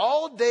says,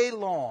 all day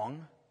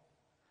long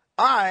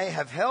I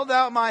have held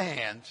out my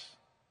hands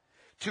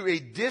to a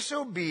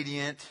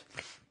disobedient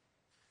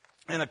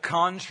and a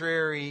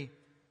contrary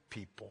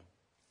people.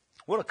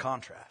 What a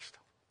contrast.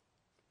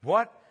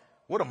 What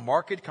a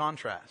marked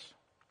contrast.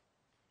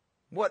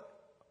 What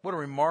a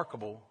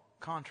remarkable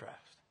contrast.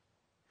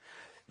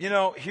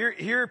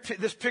 Here,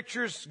 this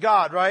pictures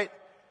God, right?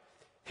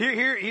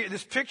 Here,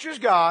 this pictures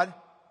God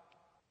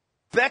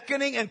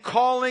beckoning and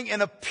calling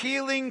and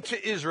appealing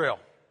to Israel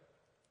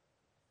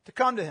to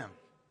come to him,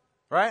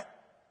 right?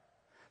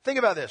 Think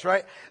about this,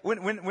 right?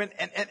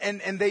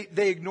 And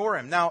they ignore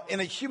him. Now,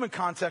 in a human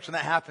context, when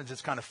that happens,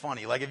 it's kind of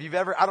funny. Like,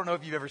 I don't know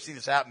if you've ever seen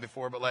this happen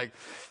before, but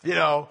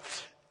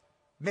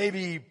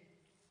maybe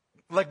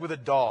like with a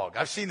dog.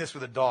 I've seen this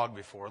with a dog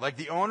before. Like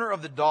the owner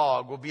of the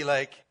dog will be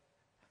like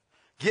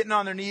getting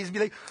on their knees and be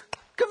like,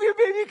 come here,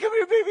 baby, come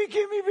here, baby,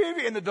 give me,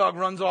 baby. And the dog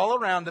runs all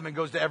around them and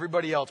goes to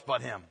everybody else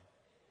but him.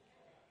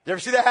 You ever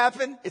see that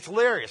happen? It's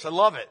hilarious. I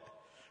love it.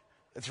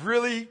 It's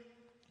really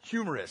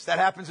humorous. That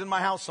happens in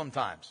my house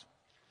sometimes.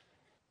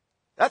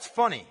 That's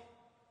funny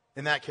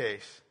in that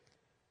case.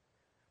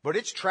 But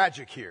it's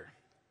tragic here.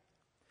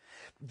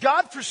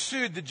 God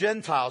pursued the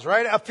Gentiles,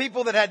 right? A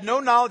people that had no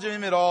knowledge of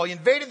Him at all. He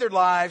invaded their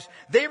lives.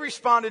 They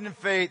responded in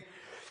faith.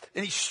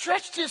 And He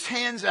stretched His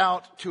hands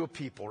out to a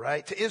people,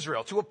 right? To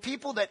Israel. To a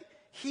people that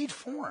He'd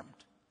formed.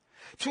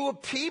 To a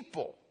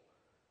people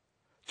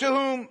to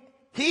whom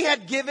He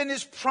had given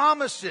His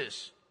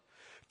promises.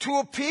 To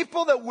a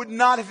people that would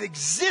not have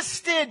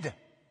existed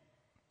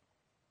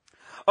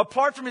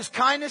apart from His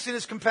kindness and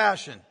His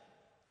compassion.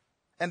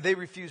 And they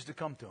refused to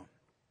come to Him.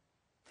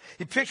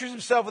 He pictures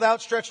Himself with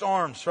outstretched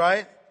arms,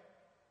 right?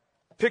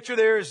 Picture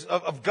there is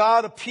of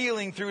God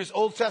appealing through His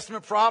Old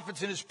Testament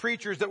prophets and His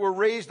preachers that were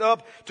raised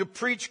up to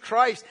preach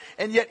Christ.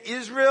 And yet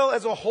Israel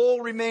as a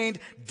whole remained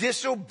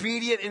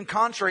disobedient and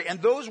contrary.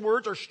 And those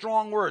words are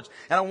strong words.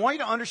 And I want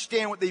you to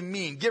understand what they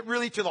mean. Get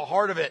really to the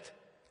heart of it.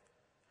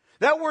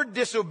 That word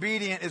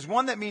disobedient is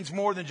one that means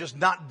more than just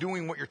not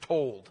doing what you're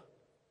told.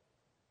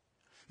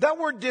 That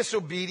word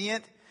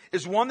disobedient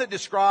is one that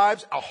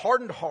describes a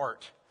hardened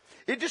heart.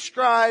 It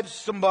describes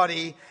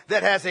somebody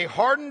that has a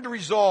hardened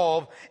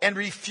resolve and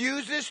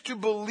refuses to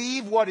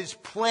believe what is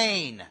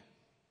plain.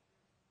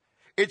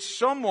 It's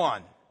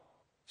someone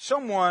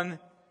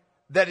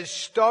that is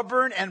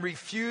stubborn and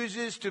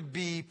refuses to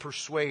be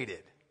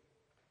persuaded.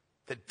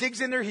 That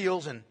digs in their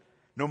heels and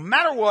no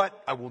matter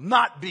what, I will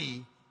not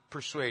be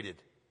persuaded.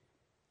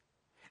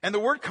 And the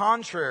word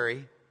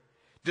contrary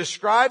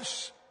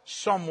describes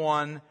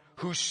someone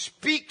who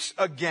speaks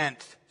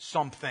against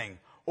something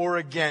or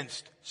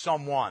against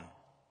someone.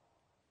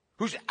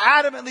 Who's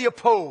adamantly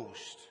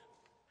opposed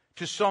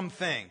to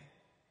something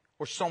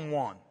or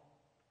someone.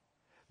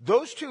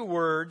 Those two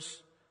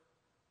words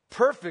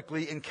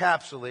perfectly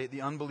encapsulate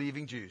the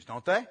unbelieving Jews,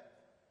 don't they?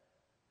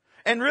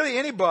 And really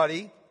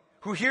anybody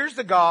who hears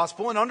the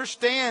gospel and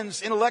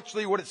understands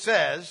intellectually what it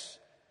says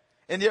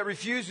and yet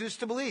refuses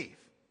to believe.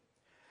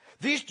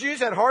 These Jews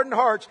had hardened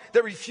hearts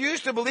that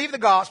refused to believe the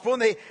gospel,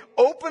 and they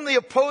openly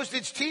opposed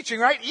its teaching,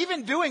 right?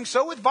 Even doing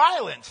so with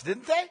violence,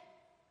 didn't they?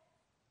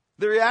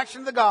 The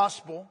reaction to the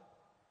gospel,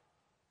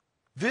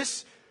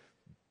 this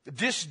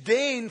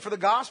disdain for the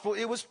gospel,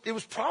 it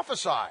was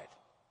prophesied.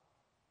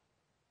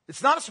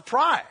 It's not a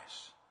surprise.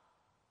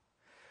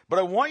 But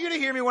I want you to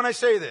hear me when I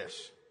say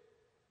this.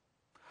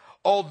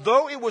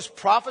 Although it was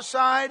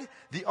prophesied,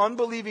 the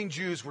unbelieving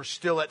Jews were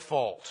still at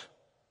fault.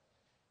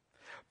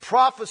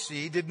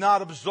 Prophecy did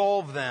not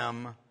absolve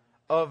them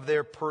of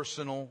their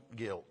personal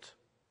guilt.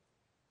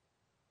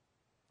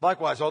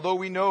 Likewise, although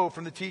we know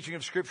from the teaching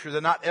of Scripture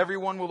that not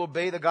everyone will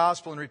obey the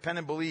gospel and repent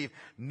and believe,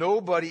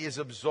 nobody is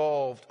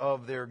absolved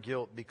of their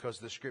guilt because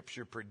the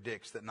Scripture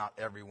predicts that not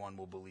everyone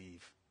will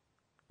believe.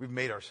 We've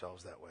made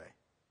ourselves that way.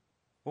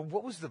 Well,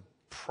 what was the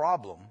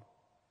problem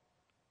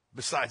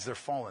besides their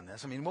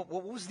fallenness? I mean, what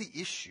was the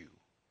issue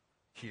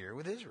here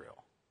with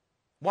Israel?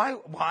 Why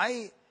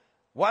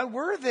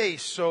were they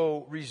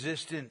so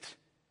resistant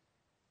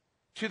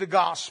to the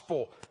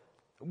gospel?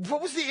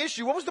 What was the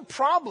issue? What was the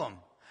problem?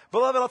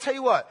 Beloved, I'll tell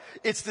you what.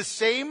 It's the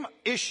same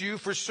issue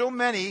for so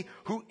many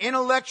who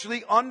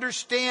intellectually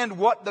understand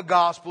what the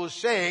gospel is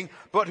saying,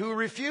 but who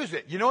refuse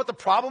it. You know what the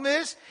problem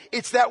is?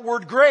 It's that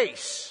word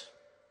grace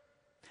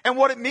and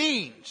what it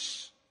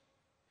means.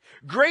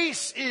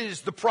 Grace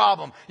is the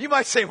problem. You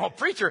might say, well,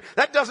 preacher,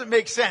 that doesn't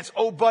make sense.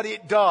 Oh, but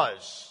it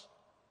does.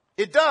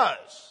 It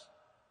does.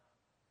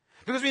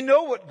 Because we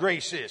know what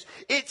grace is.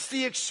 It's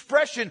the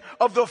expression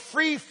of the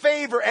free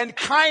favor and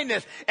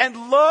kindness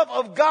and love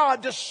of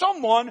God to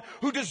someone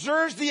who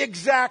deserves the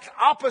exact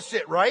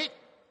opposite, right?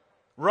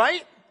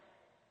 Right?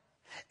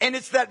 And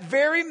it's that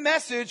very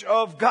message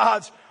of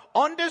God's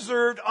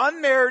undeserved,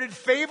 unmerited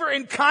favor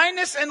and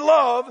kindness and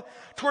love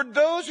toward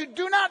those who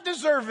do not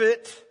deserve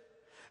it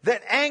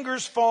that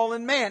angers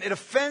fallen man. It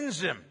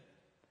offends him.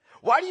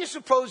 Why do you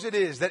suppose it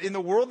is that in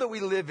the world that we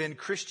live in,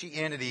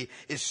 Christianity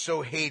is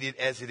so hated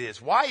as it is?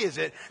 Why is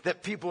it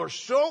that people are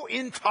so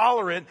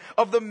intolerant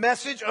of the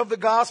message of the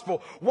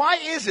gospel? Why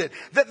is it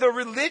that the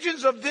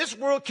religions of this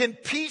world can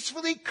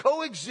peacefully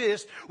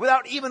coexist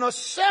without even a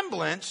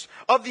semblance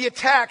of the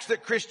attacks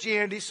that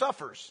Christianity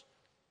suffers?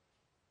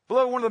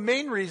 Beloved, one of the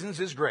main reasons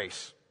is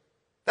grace.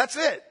 That's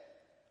it.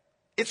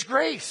 It's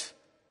grace.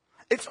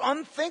 It's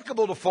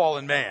unthinkable to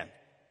fallen man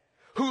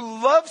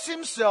who loves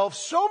himself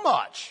so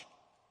much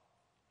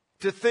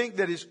to think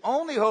that his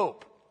only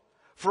hope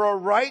for a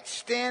right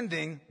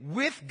standing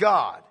with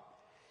God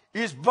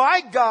is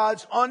by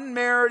God's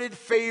unmerited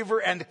favor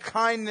and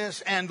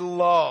kindness and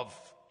love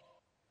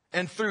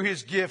and through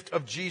His gift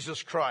of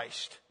Jesus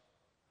Christ.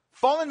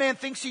 Fallen man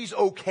thinks he's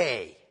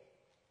okay.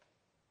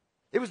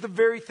 It was the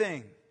very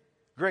thing,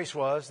 grace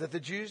was, that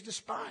the Jews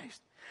despised.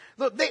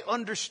 Look, they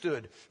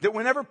understood that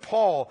whenever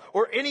Paul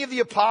or any of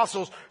the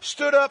apostles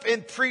stood up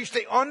and preached,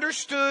 they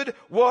understood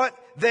what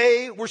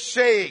they were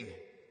saying.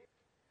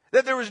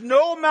 That there was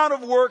no amount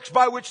of works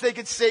by which they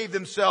could save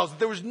themselves. That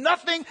there was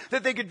nothing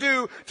that they could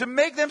do to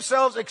make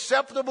themselves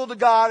acceptable to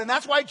God. And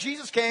that's why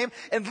Jesus came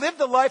and lived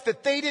the life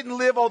that they didn't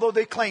live, although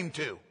they claimed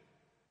to.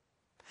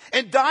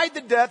 And died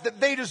the death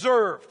that they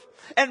deserved.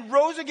 And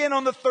rose again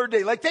on the third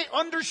day. Like they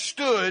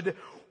understood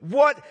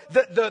what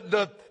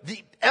the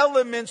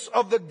elements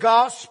of the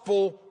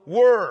gospel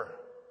were.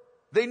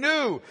 They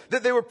knew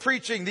that they were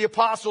preaching, the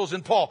apostles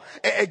and Paul,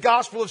 a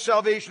gospel of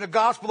salvation, a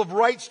gospel of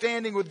right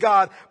standing with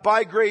God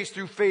by grace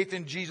through faith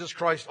in Jesus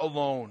Christ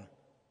alone.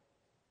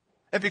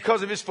 And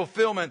because of his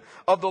fulfillment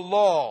of the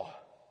law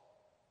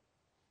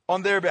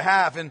on their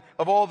behalf and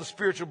of all the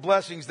spiritual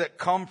blessings that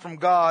come from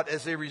God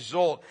as a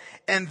result.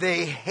 And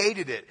they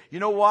hated it. You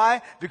know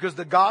why? Because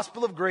the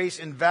gospel of grace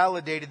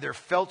invalidated their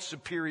felt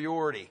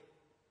superiority.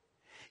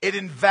 It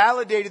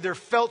invalidated their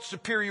felt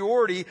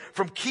superiority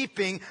from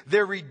keeping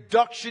their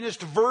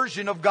reductionist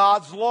version of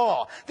God's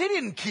law. They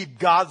didn't keep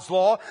God's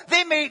law.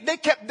 They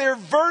kept their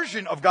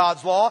version of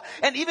God's law,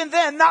 and even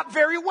then, not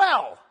very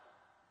well.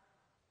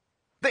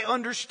 They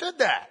understood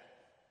that.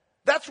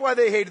 That's why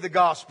they hated the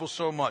gospel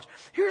so much.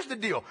 Here's the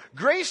deal.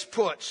 Grace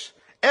puts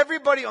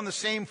everybody on the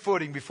same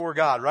footing before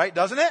God, right?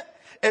 Doesn't it?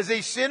 As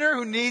a sinner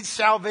who needs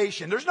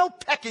salvation. There's no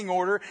pecking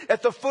order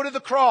at the foot of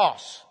the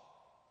cross.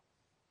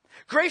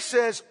 Grace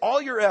says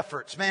all your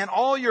efforts, man,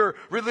 all your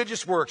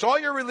religious works, all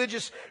your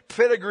religious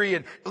pedigree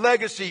and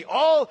legacy,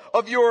 all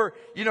of your,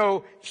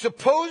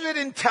 supposed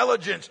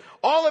intelligence,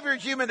 all of your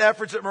human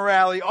efforts at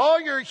morality, all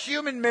your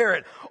human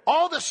merit,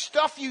 all the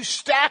stuff you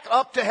stack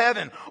up to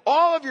heaven,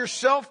 all of your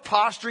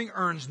self-posturing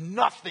earns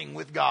nothing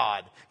with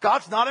God.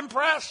 God's not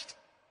impressed.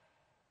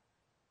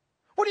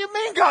 What do you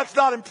mean God's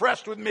not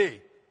impressed with me?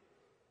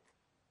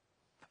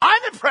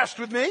 I'm impressed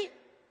with me.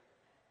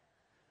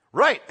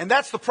 Right, and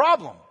that's the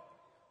problem.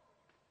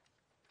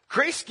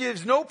 Grace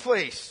gives no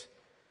place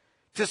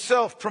to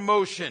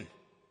self-promotion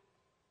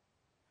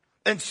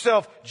and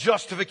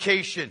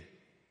self-justification.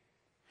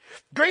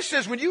 Grace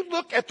says when you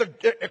look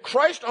at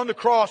Christ on the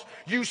cross,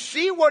 you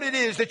see what it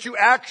is that you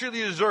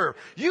actually deserve.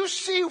 You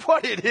see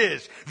what it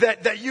is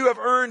that you have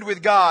earned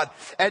with God.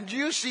 And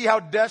you see how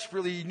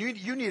desperately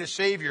you need a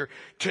Savior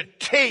to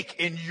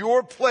take in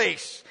your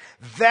place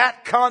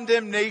that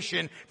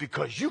condemnation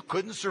because you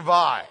couldn't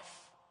survive.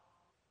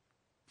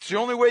 It's the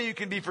only way you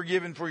can be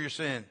forgiven for your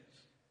sins.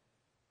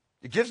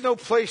 It gives no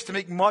place to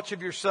make much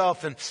of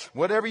yourself and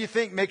whatever you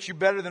think makes you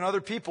better than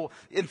other people.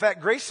 In fact,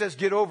 grace says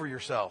get over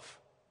yourself.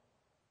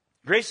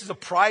 Grace is a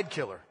pride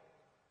killer.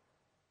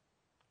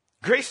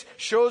 Grace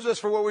shows us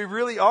for what we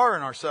really are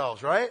in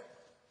ourselves, right?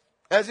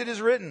 As it is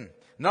written,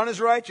 none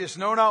is righteous,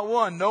 no, not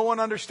one. No one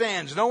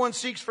understands. No one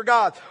seeks for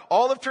God.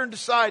 All have turned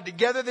aside.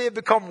 Together they have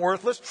become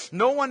worthless.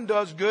 No one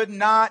does good,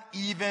 not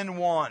even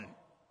one.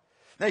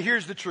 Now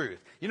here's the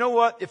truth. You know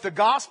what? If the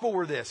gospel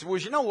were this, it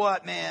was, you know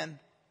what, man,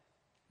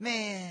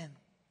 I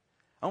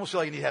almost feel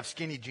like I need to have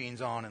skinny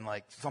jeans on and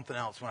like something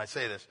else when I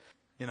say this.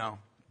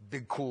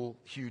 Big, cool,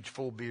 huge,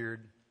 full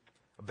beard,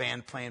 a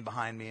band playing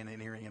behind me and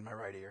an earring in my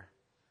right ear.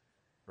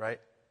 Right?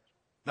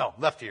 No,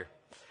 left ear.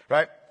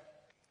 Right?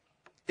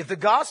 If the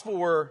gospel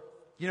were,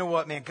 you know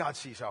what, man, God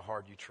sees how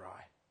hard you try.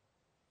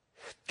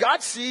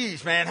 God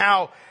sees, man,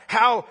 how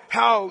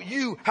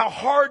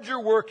hard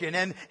you're working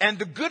and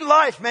the good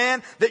life,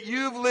 man, that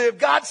you've lived.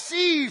 God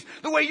sees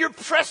the way you're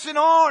pressing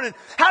on and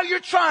how you're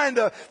trying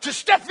to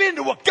step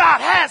into what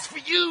God has for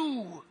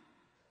you.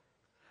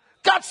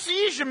 God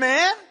sees you,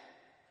 man.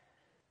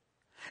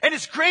 And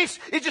His grace,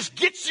 it just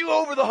gets you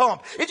over the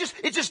hump. It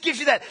just gives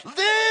you that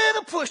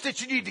little push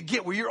that you need to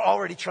get where you're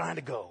already trying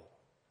to go.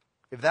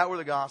 If that were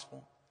the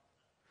gospel,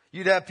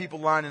 you'd have people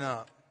lining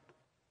up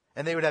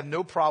and they would have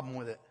no problem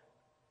with it.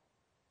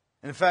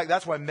 And in fact,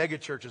 that's why mega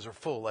churches are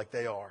full like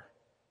they are.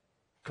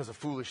 Because of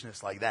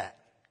foolishness like that.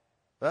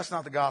 But that's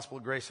not the gospel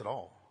of grace at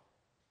all.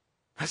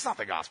 That's not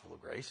the gospel of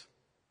grace.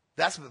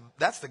 That's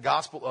the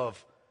gospel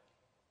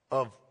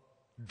of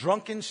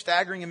drunken,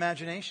 staggering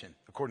imagination,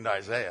 according to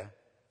Isaiah,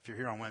 if you're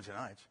here on Wednesday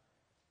nights.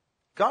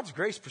 God's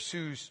grace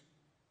pursues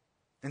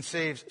and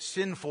saves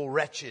sinful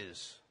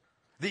wretches,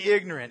 the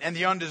ignorant and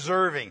the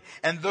undeserving,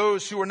 and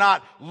those who are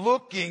not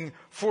looking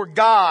for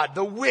God,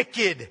 the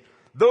wicked,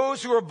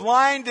 those who are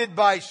blinded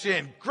by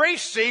sin.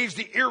 Grace saves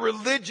the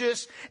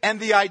irreligious and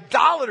the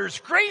idolaters.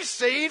 Grace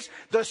saves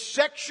the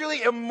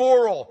sexually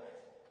immoral,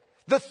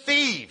 the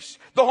thieves,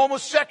 the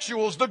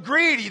homosexuals, the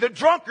greedy, the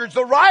drunkards,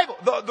 the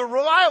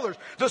revilers,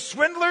 the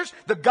swindlers,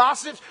 the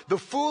gossips, the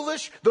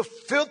foolish, the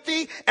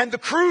filthy, and the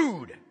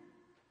crude.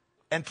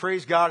 And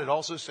praise God, it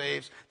also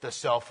saves the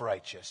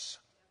self-righteous.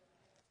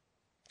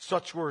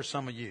 Such were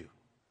some of you.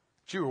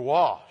 But you were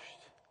washed.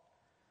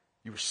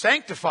 You were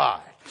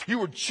sanctified. You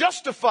were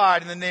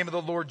justified in the name of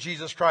the Lord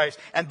Jesus Christ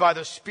and by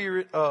the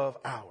Spirit of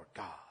our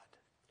God.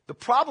 The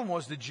problem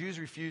was the Jews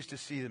refused to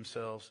see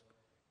themselves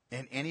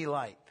in any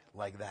light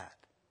like that.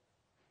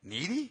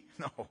 Needy?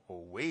 No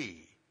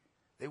way.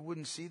 They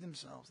wouldn't see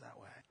themselves that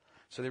way.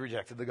 So they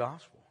rejected the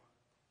gospel.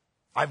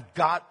 I've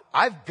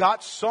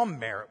got some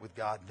merit with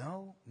God.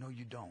 No,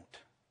 you don't.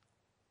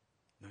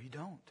 No, you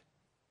don't.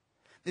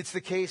 It's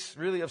the case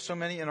really of so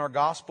many in our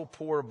gospel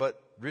poor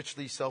but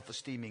richly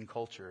self-esteeming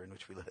culture in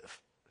which we live.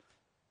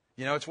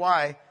 It's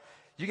why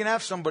you can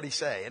have somebody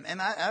say,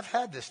 and I've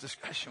had this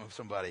discussion with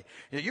somebody,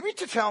 you mean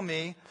to tell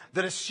me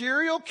that a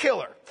serial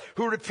killer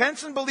who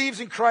repents and believes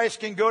in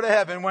Christ can go to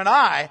heaven when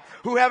I,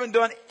 who haven't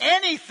done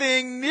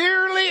anything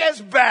nearly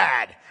as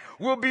bad,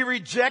 will be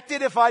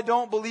rejected if I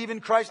don't believe in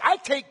Christ? I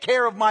take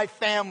care of my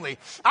family.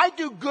 I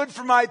do good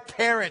for my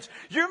parents.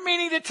 You're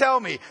meaning to tell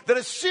me that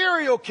a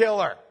serial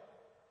killer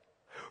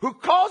who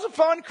calls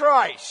upon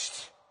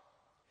Christ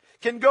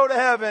can go to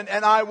heaven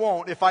and I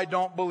won't if I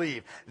don't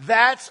believe?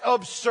 That's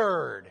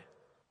absurd.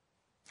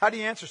 How do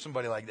you answer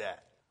somebody like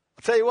that?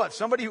 I'll tell you what,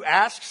 somebody who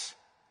asks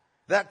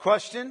that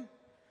question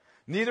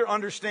neither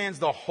understands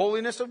the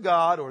holiness of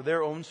God or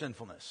their own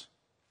sinfulness.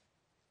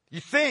 You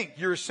think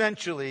you're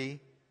essentially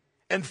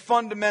and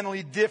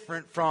fundamentally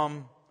different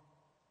from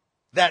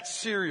that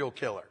serial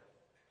killer.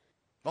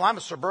 Well, I'm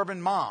a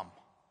suburban mom.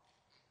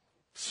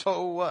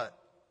 So what?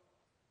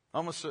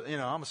 I'm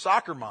a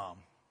soccer mom.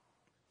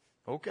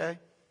 Okay.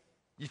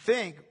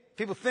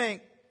 People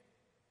think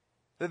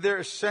that they're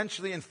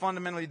essentially and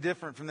fundamentally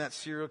different from that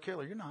serial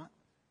killer. You're not.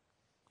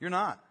 You're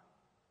not.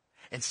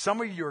 And some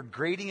of you are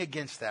grating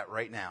against that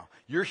right now.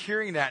 You're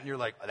hearing that and you're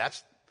like,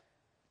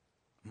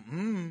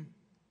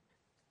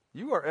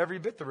 you are every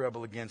bit the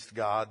rebel against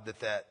God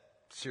that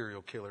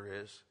serial killer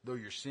is, though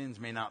your sins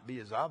may not be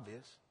as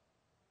obvious.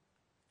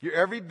 You're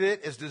every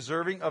bit as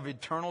deserving of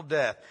eternal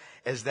death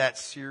as that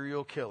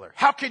serial killer.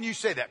 How can you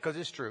say that? Because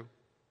it's true.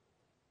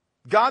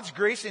 God's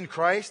grace in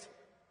Christ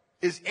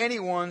is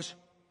anyone's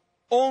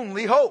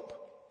only hope.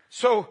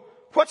 So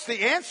what's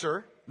the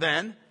answer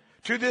then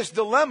to this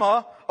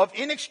dilemma of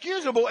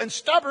inexcusable and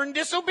stubborn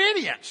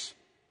disobedience?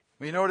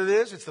 Well, you know what it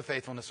is? It's the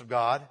faithfulness of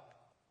God.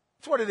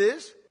 That's what it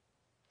is.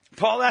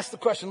 Paul asked the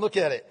question, look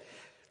at it.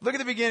 Look at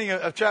the beginning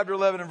of chapter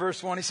 11 and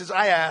verse 1. He says,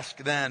 I ask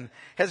then,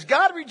 has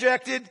God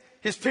rejected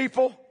his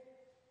people?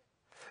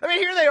 I mean,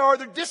 here they are.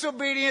 They're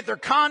disobedient. They're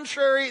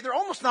contrary. They're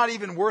almost not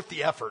even worth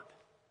the effort.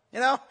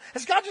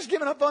 Has God just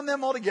given up on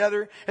them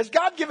altogether? Has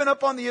God given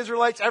up on the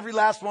Israelites, every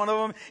last one of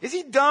them? Is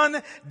he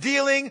done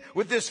dealing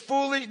with these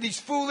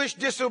foolish,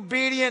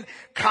 disobedient,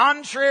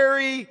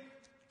 contrary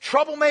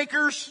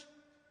troublemakers?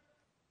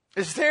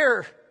 Is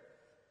there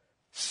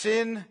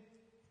sin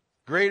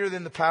greater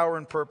than the power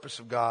and purpose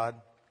of God?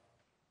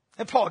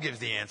 And Paul gives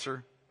the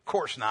answer. Of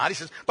course not. He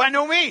says, by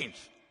no means.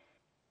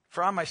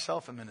 For I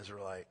myself am an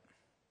Israelite,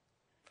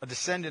 a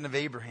descendant of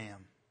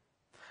Abraham,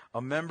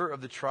 a member of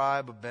the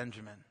tribe of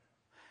Benjamin.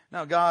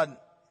 Now, God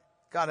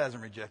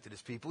hasn't rejected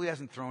his people. He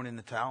hasn't thrown in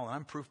the towel, and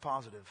I'm proof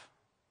positive.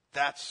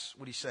 That's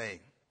what he's saying.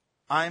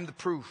 I'm the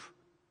proof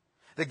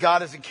that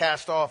God hasn't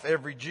cast off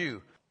every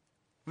Jew.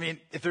 I mean,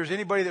 if there's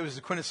anybody that was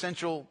the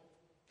quintessential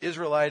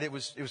Israelite, it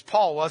was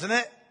Paul, wasn't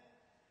it?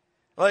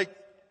 Like,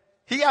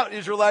 he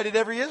out-Israelited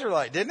every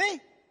Israelite, didn't he?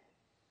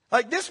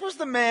 Like, this was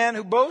the man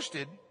who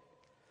boasted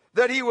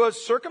that he was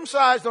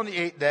circumcised on the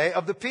 8th day,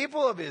 of the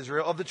people of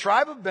Israel, of the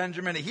tribe of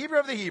Benjamin, a Hebrew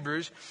of the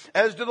Hebrews,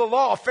 as to the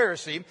law, a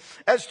Pharisee,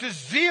 as to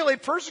zeal, a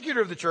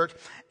persecutor of the church,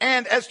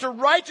 and as to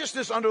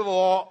righteousness under the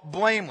law,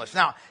 blameless.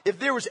 Now, if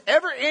there was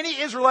ever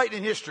any Israelite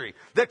in history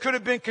that could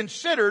have been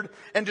considered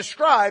and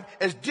described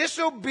as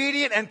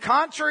disobedient and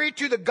contrary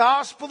to the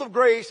gospel of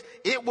grace,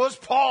 it was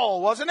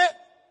Paul, wasn't it?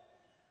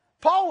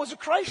 Paul was a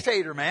Christ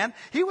hater, man.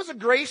 He was a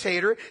grace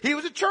hater. He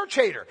was a church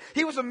hater.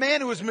 He was a man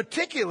who was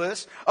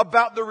meticulous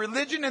about the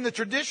religion and the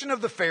tradition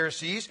of the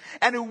Pharisees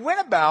and who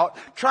went about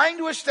trying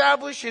to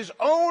establish his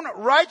own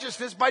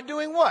righteousness by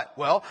doing what?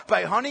 Well,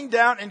 by hunting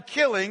down and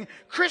killing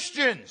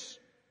Christians.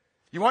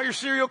 You want your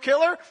serial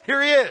killer?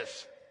 Here he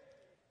is.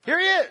 Here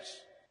he is.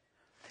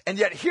 And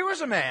yet here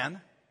is a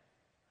man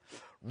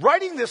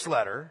writing this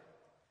letter,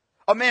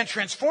 a man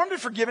transformed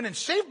and forgiven and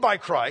saved by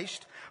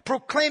Christ,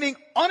 proclaiming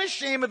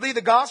unashamedly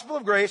the gospel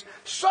of grace,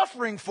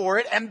 suffering for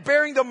it, and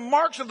bearing the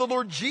marks of the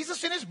Lord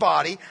Jesus in his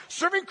body,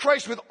 serving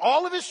Christ with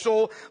all of his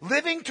soul,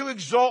 living to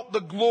exalt the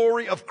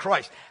glory of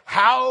Christ.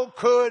 How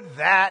could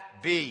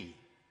that be?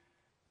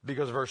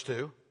 Because verse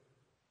 2.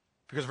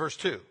 Because verse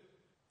 2.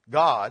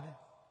 God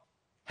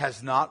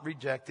has not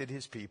rejected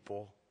his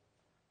people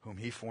whom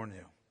he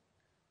foreknew.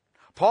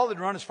 Paul had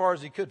run as far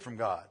as he could from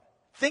God,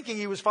 thinking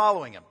he was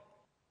following him.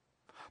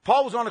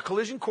 Paul was on a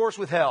collision course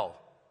with hell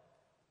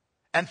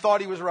and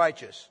thought he was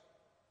righteous.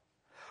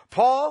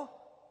 Paul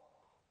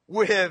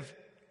would have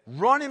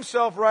run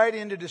himself right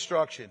into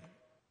destruction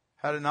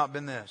had it not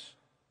been this,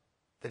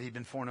 that he'd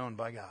been foreknown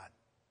by God.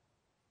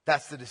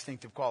 That's the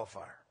distinctive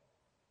qualifier.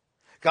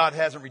 God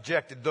hasn't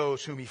rejected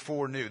those whom he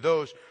foreknew,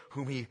 those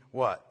whom he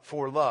what?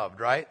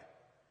 Foreloved, right?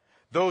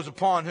 Those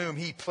upon whom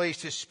he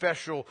placed his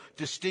special,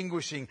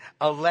 distinguishing,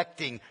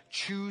 electing,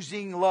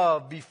 choosing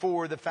love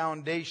before the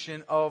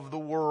foundation of the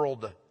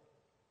world.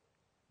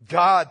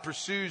 God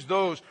pursues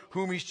those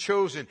whom He's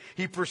chosen.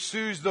 He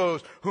pursues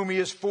those whom He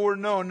has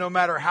foreknown, no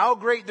matter how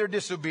great their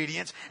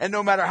disobedience and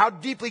no matter how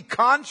deeply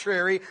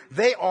contrary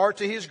they are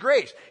to His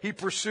grace. He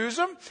pursues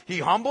them. He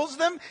humbles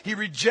them. He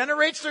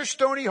regenerates their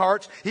stony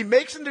hearts. He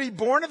makes them to be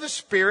born of the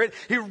Spirit.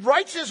 He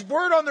writes His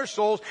word on their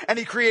souls, and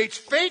He creates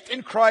faith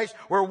in Christ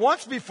where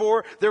once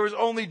before there was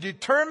only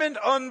determined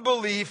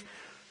unbelief.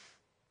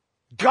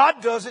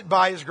 God does it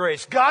by His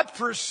grace. God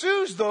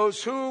pursues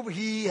those whom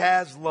He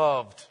has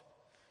loved.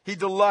 He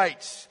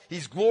delights,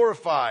 He's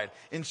glorified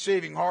in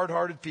saving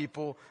hard-hearted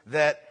people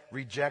that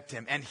reject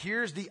Him. And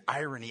here's the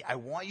irony. I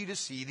want you to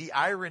see the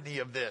irony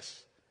of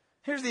this.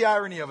 Here's the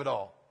irony of it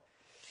all.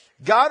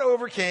 God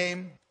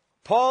overcame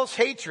Paul's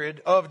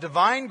hatred of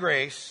divine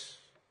grace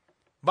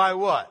by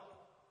what?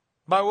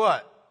 By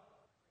what?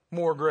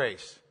 More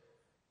grace.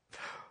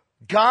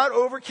 God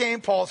overcame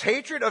Paul's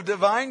hatred of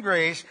divine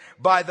grace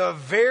by the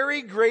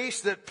very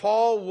grace that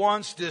Paul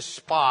once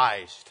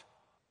despised.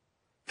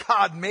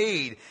 God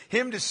made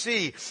him to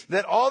see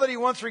that all that he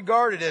once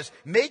regarded as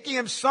making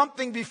him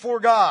something before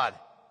God,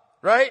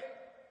 right?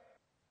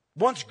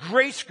 Once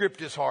grace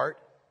gripped his heart,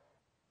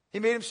 He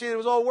made him see that it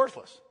was all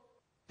worthless.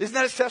 Isn't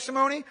that his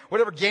testimony?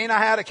 Whatever gain I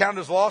had, I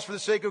counted as loss for the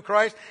sake of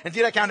Christ.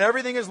 Indeed, I count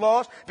everything as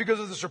loss because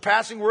of the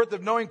surpassing worth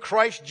of knowing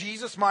Christ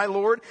Jesus, my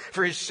Lord.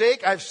 For His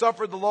sake, I have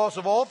suffered the loss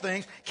of all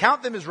things,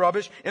 count them as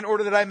rubbish, in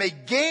order that I may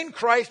gain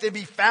Christ and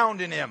be found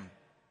in Him.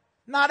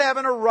 Not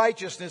having a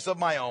righteousness of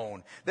my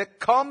own that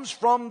comes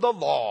from the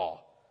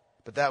law,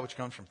 but that which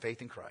comes from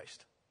faith in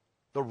Christ.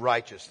 The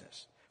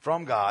righteousness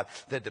from God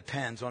that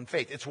depends on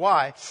faith. It's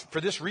why,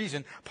 for this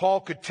reason,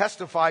 Paul could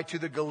testify to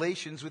the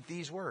Galatians with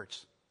these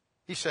words.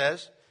 He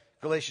says,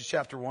 Galatians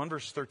chapter 1,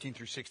 verses 13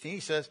 through 16, he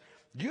says,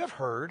 "You have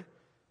heard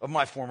of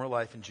my former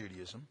life in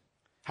Judaism,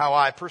 how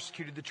I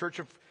persecuted the church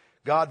of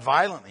God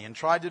violently and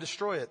tried to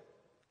destroy it.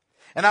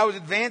 And I was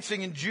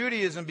advancing in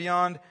Judaism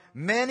beyond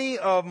many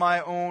of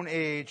my own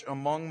age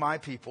among my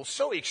people.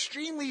 So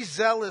extremely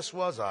zealous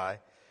was I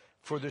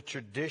for the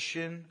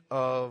tradition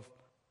of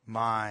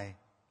my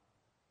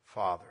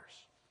fathers.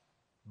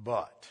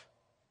 But,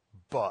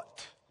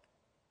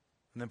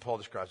 and then Paul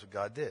describes what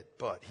God did.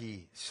 But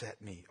He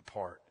set me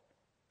apart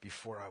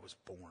before I was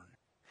born.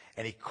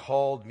 And He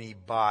called me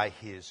by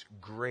His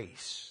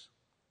grace.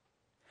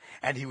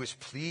 And He was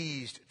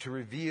pleased to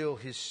reveal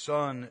His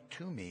Son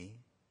to me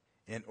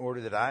in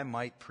order that I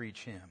might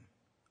preach Him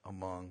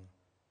among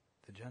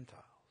the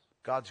Gentiles."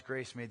 God's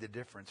grace made the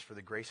difference for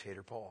the grace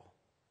hater Paul.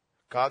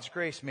 God's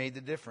grace made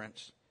the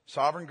difference.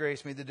 Sovereign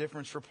grace made the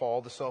difference for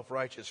Paul, the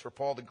self-righteous. For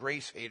Paul, the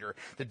grace hater.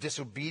 The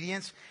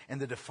disobedience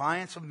and the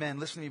defiance of men,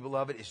 listen to me,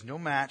 beloved, is no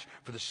match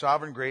for the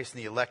sovereign grace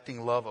and the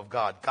electing love of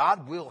God.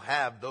 God will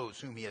have those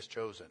whom He has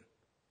chosen.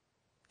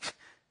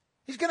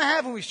 He's going to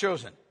have whom He's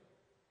chosen.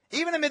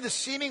 Even amid the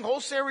seeming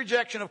wholesale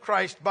rejection of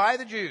Christ by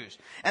the Jews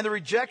and the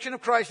rejection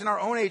of Christ in our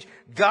own age,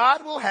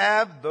 God will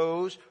have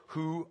those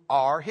who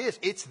are His.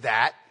 It's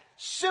that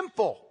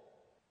simple.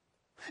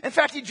 In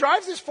fact, He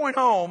drives this point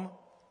home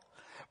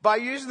by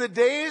using the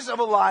days of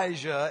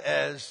Elijah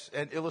as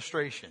an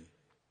illustration.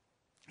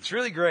 It's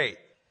really great.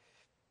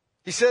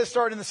 He says,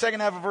 starting in the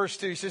second half of verse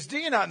 2, he says, "Do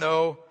you not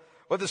know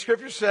what the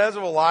Scripture says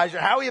of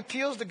Elijah, how he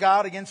appeals to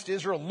God against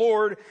Israel?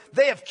 Lord,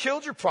 they have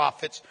killed your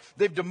prophets,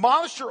 they've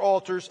demolished your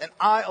altars, and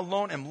I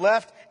alone am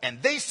left,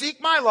 and they seek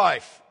my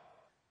life."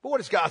 But what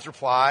is God's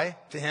reply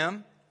to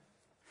him?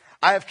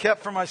 "I have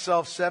kept for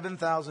myself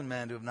 7,000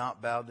 men who have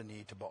not bowed the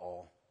knee to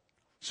Baal.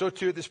 So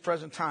too at this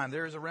present time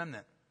there is a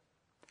remnant,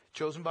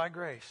 chosen by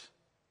grace."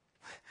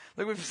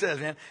 Look what he says,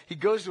 man. He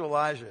goes to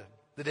Elijah.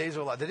 The days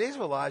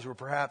of Elijah were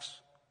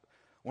perhaps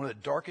one of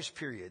the darkest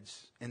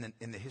periods in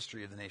the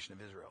history of the nation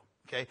of Israel.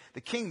 Okay?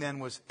 The king then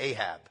was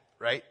Ahab,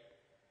 right?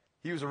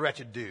 He was a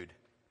wretched dude.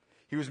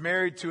 He was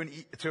married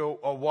to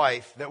a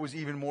wife that was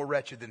even more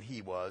wretched than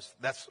he was.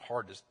 That's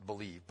hard to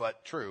believe,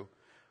 but true.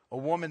 A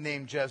woman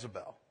named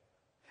Jezebel.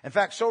 In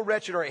fact, so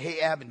wretched are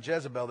Ahab and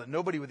Jezebel that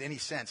nobody with any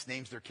sense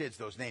names their kids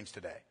those names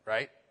today,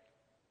 right?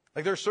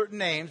 Like there are certain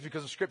names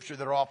because of Scripture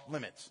that are off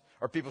limits,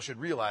 or people should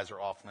realize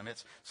are off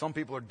limits. Some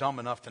people are dumb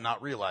enough to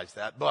not realize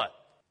that, but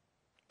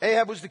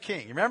Ahab was the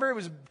king. Remember,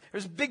 there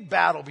was a big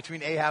battle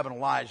between Ahab and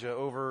Elijah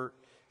over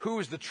who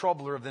was the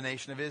troubler of the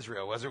nation of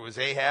Israel, whether it was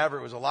Ahab or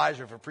it was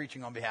Elijah for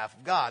preaching on behalf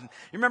of God. And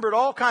you remember, it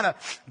all kind of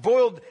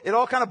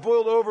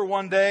boiled over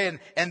one day,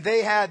 and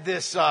they had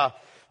this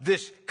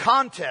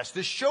contest,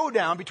 this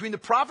showdown between the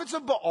prophets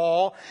of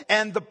Baal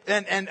and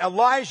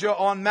Elijah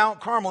on Mount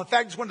Carmel. In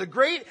fact, it's one of the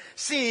great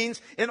scenes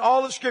in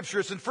all of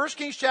Scripture. It's in 1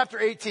 Kings chapter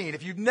 18.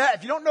 If you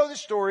don't know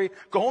this story,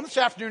 go home this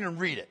afternoon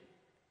and read it.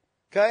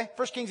 Okay?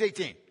 1 Kings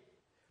 18.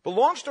 But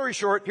long story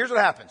short, here's what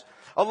happens.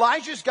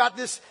 Elijah's got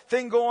this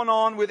thing going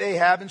on with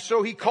Ahab, and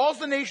so he calls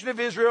the nation of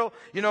Israel,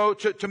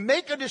 to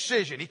make a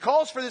decision. He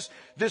calls for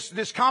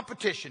this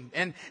competition,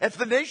 and for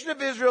the nation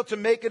of Israel to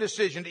make a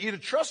decision to either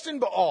trust in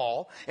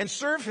Baal and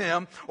serve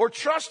him, or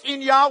trust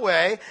in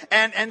Yahweh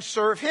and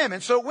serve him.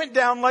 And so it went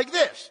down like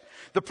this.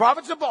 The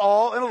prophets of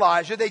Baal and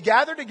Elijah, they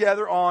gathered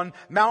together on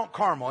Mount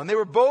Carmel, and they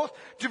were both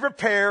to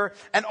prepare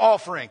an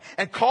offering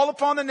and call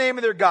upon the name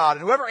of their God.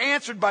 And whoever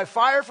answered by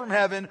fire from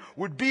heaven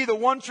would be the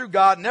one true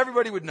God, and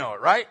everybody would know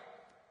it, right?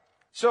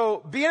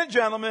 So, being a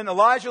gentleman,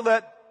 Elijah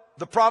let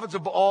the prophets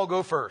of Baal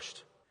go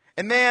first.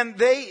 And man,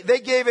 they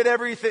gave it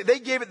everything. They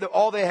gave it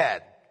all they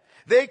had.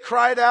 They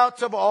cried out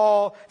to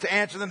Baal to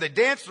answer them. They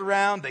danced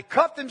around. They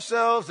cut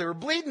themselves. They were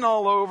bleeding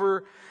all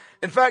over.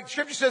 In fact,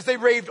 Scripture says they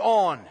raved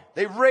on.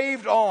 They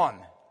raved on,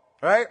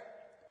 right?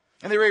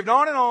 And they raved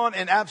on,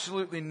 and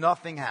absolutely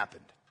nothing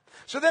happened.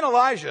 So then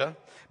Elijah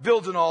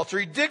builds an altar.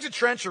 He digs a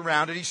trench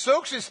around it. He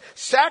soaks his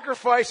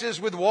sacrifices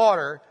with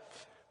water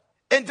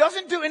and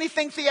doesn't do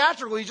anything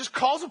theatrical. He just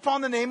calls upon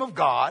the name of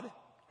God,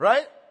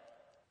 right?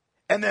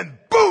 And then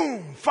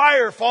boom,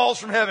 fire falls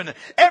from heaven.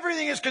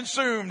 Everything is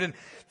consumed.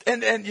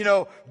 And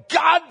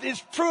God is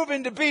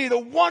proven to be the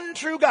one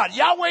true God.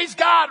 Yahweh's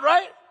God,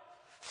 right?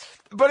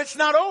 But it's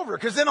not over,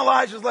 because then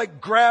Elijah's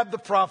like, grab the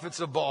prophets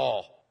of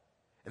Baal.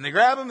 And they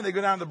grab them and they go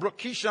down to the brook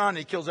Kishon, and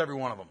he kills every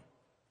one of them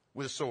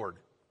with a sword.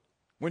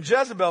 When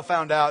Jezebel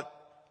found out,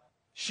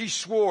 she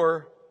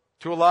swore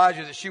to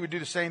Elijah that she would do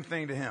the same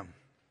thing to him.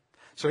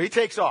 So he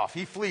takes off.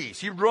 He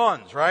flees. He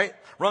runs, right?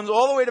 Runs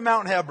all the way to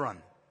Mount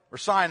Hebron or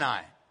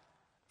Sinai.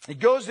 He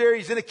goes there.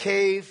 He's in a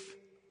cave,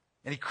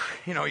 and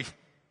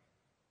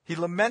he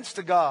laments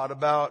to God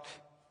about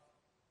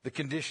the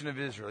condition of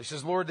Israel. He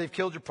says, Lord, they've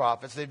killed your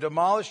prophets. They've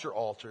demolished your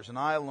altars, and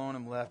I alone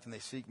am left, and they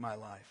seek my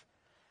life.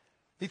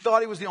 He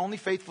thought he was the only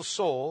faithful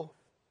soul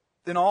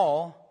in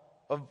all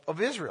of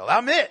Israel.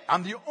 I'm it.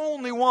 I'm the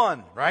only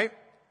one, right?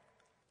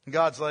 And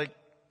God's like,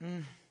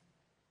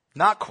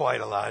 not quite,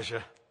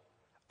 Elijah.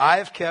 I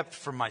have kept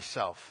for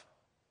myself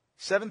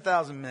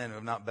 7,000 men who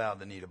have not bowed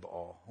the knee to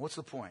Baal. What's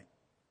the point?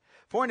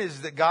 Point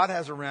is that God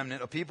has a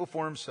remnant, a people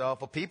for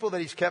himself, a people that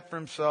he's kept for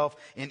himself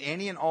in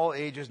any and all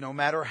ages, no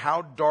matter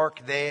how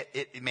dark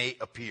it may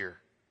appear.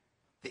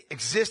 The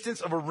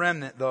existence of a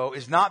remnant, though,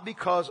 is not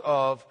because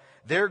of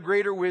their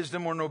greater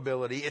wisdom or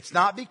nobility. It's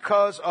not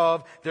because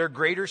of their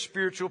greater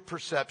spiritual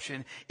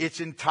perception. It's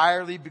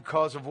entirely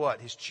because of what?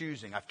 His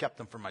choosing. I've kept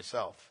them for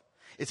myself.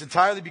 It's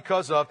entirely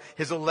because of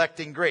his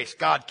electing grace.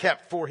 God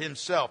kept for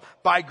himself,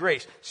 by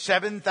grace,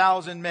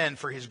 7,000 men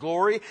for his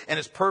glory and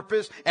his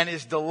purpose and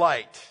his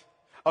delight.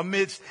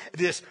 Amidst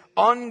this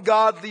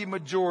ungodly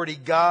majority,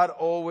 God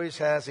always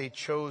has a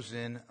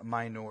chosen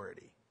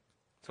minority.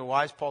 So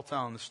why is Paul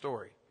telling the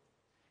story?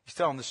 He's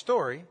telling the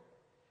story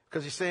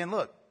because he's saying,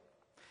 look,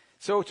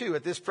 so too,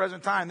 at this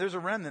present time, there's a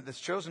remnant that's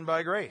chosen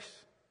by grace.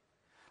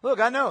 Look,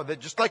 I know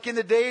that just like in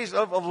the days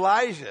of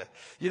Elijah,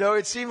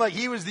 it seemed like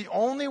he was the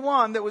only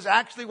one that was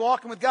actually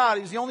walking with God.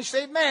 He was the only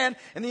saved man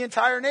in the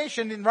entire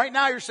nation. And right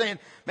now you're saying,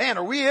 man,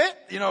 are we it?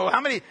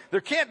 How many?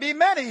 There can't be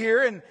many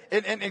here.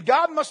 And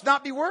God must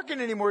not be working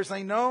anymore. He's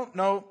saying,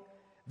 no,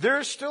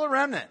 there's still a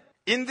remnant.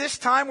 In this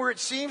time where it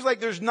seems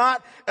like there's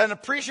not an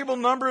appreciable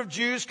number of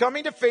Jews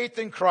coming to faith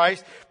in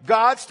Christ,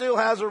 God still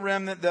has a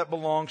remnant that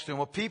belongs to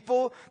him. A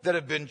people that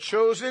have been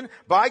chosen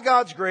by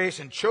God's grace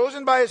and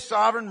chosen by his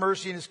sovereign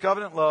mercy and his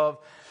covenant love.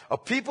 A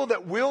people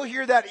that will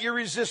hear that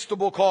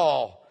irresistible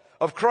call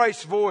of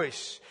Christ's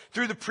voice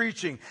through the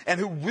preaching, and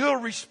who will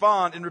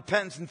respond in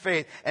repentance and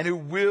faith, and who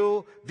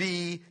will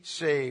be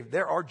saved.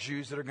 There are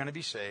Jews that are going to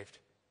be saved.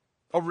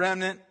 A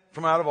remnant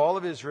from out of all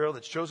of Israel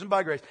that's chosen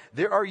by grace.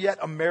 There are yet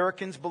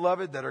Americans,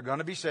 beloved, that are going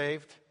to be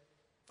saved.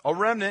 A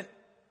remnant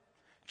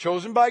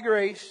chosen by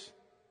grace.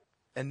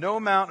 And no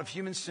amount of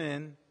human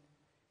sin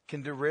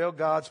can derail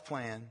God's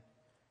plan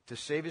to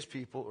save his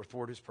people or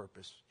thwart his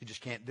purpose. You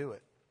just can't do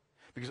it.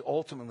 Because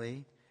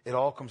ultimately, it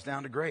all comes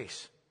down to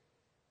grace.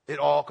 It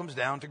all comes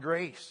down to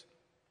grace.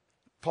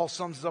 Paul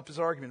sums up his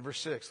argument in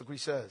verse 6. Look what he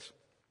says.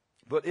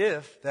 But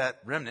if that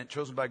remnant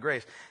chosen by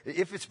grace,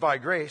 if it's by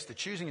grace, the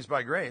choosing is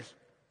by grace,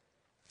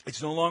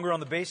 it's no longer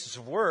on the basis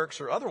of works,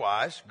 or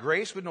otherwise,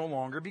 grace would no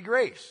longer be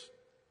grace.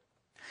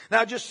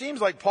 Now, it just seems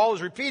like Paul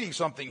is repeating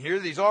something here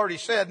that he's already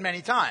said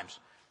many times.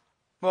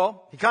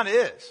 Well, he kind of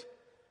is.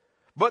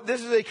 But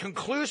this is a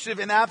conclusive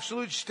and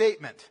absolute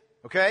statement,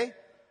 okay?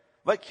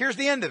 Like, here's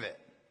the end of it.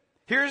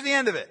 Here's the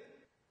end of it.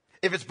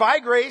 If it's by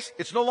grace,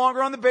 it's no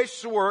longer on the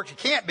basis of works. It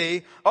can't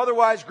be.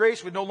 Otherwise,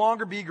 grace would no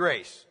longer be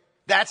grace.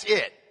 That's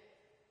it.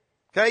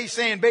 Okay? He's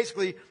saying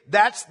basically,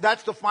 that's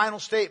the final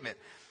statement.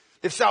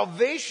 If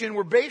salvation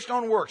were based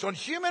on works, on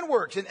human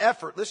works and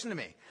effort, listen to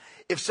me.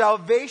 If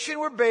salvation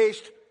were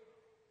based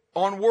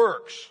on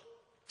works,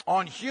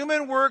 on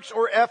human works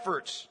or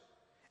efforts,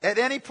 at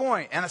any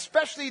point, and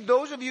especially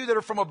those of you that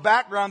are from a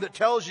background that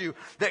tells you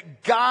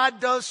that God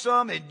does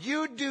some and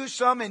you do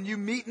some and you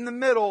meet in the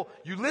middle,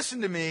 you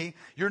listen to me,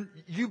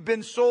 you've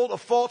been sold a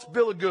false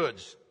bill of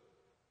goods.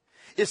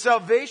 If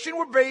salvation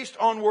were based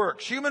on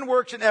works, human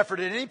works and effort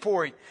at any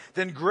point,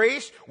 then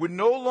grace would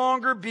no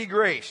longer be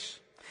grace.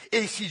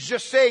 He's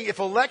just saying if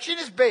election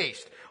is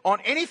based on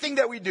anything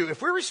that we do,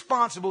 if we're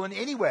responsible in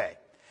any way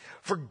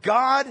for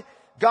God's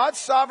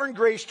sovereign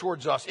grace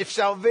towards us, if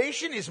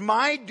salvation is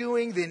my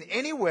doing in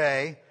any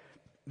way,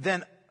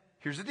 then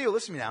here's the deal.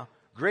 Listen to me now.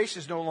 Grace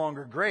is no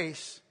longer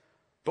grace,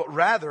 but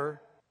rather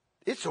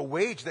it's a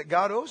wage that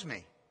God owes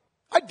me.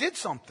 I did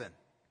something.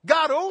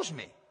 God owes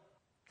me.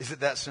 Is it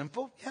that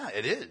simple? Yeah,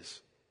 it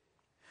is.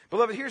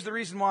 Beloved, here's the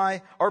reason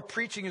why our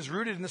preaching is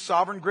rooted in the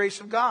sovereign grace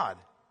of God.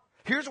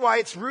 Here's why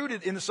it's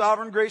rooted in the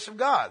sovereign grace of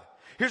God.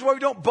 Here's why we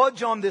don't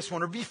budge on this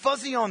one or be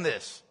fuzzy on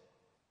this.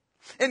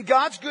 And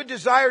God's good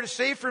desire to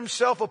save for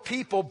himself a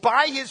people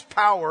by his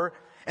power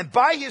and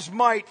by his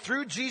might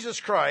through Jesus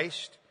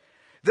Christ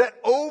that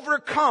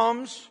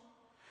overcomes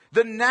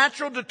the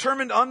natural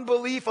determined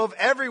unbelief of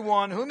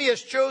everyone whom he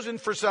has chosen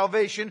for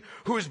salvation,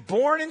 who is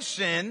born in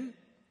sin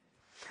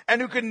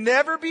and who can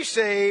never be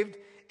saved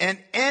in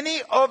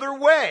any other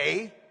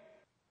way.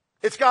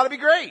 It's got to be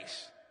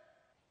grace.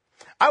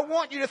 I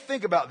want you to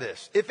think about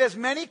this. If as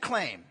many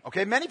claim,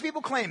 many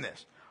people claim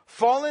this,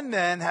 fallen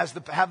men have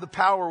the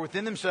power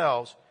within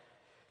themselves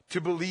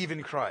to believe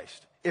in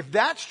Christ. If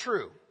that's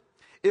true,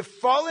 if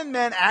fallen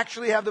men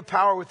actually have the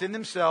power within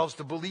themselves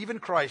to believe in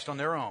Christ on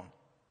their own,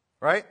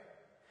 right?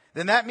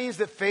 Then that means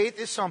that faith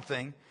is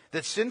something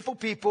that sinful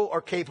people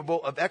are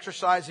capable of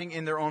exercising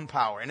in their own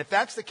power. And if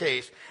that's the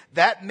case,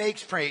 that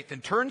makes faith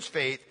and turns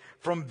faith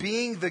from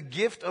being the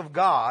gift of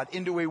God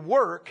into a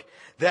work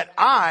that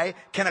I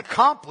can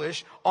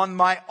accomplish on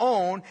my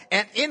own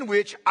and in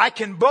which I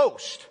can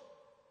boast.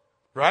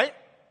 Right?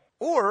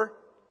 Or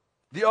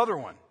the other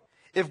one.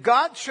 If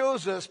God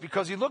chose us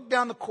because he looked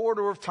down the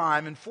corridor of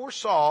time and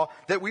foresaw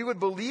that we would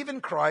believe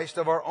in Christ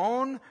of our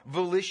own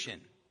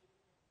volition,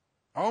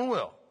 our own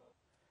will,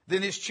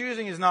 then his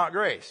choosing is not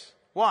grace.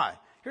 Why?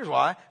 Here's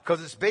why.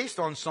 Because it's based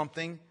on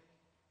something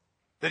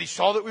that he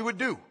saw that we would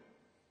do.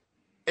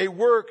 A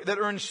work that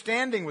earns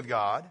standing with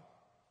God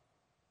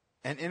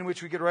and in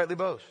which we could rightly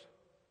boast.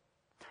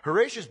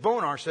 Horatius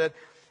Bonar said,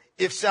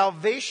 if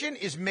salvation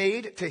is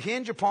made to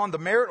hinge upon the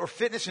merit or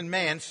fitness in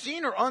man,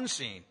 seen or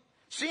unseen,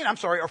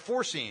 or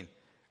foreseen,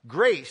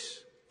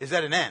 grace is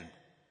at an end.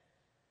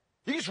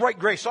 You just write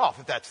grace off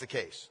if that's the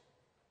case.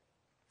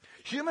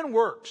 Human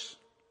works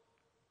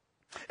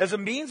as a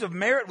means of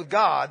merit with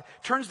God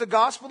turns the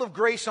gospel of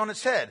grace on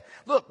its head.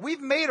 Look,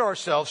 we've made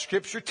ourselves,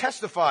 Scripture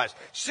testifies,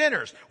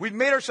 sinners. We've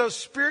made ourselves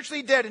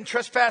spiritually dead in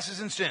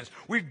trespasses and sins.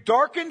 We've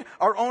darkened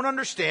our own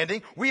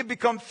understanding. We have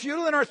become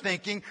futile in our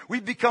thinking.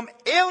 We've become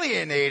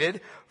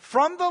alienated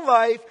from the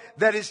life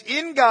that is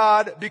in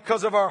God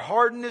because of our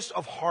hardness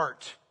of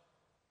heart.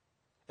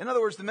 In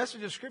other words, the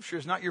message of Scripture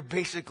is not you're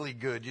basically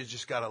good, you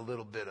just got a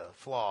little bit of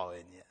flaw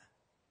in you.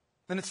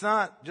 Then it's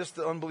not just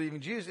the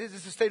unbelieving Jews,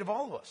 it's the state of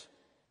all of us.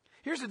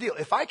 Here's the deal.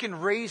 If I can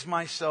raise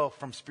myself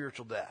from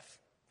spiritual death,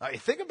 now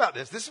think about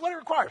this. This is what it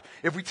requires.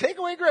 If we take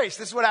away grace,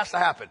 this is what has to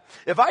happen.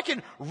 If I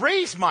can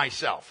raise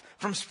myself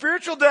from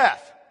spiritual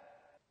death,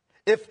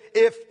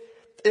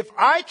 if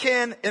I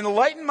can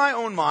enlighten my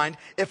own mind,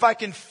 if I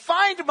can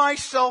find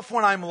myself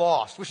when I'm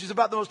lost, which is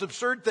about the most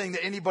absurd thing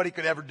that anybody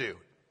could ever do,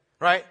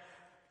 right?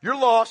 You're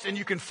lost and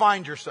you can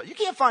find yourself. You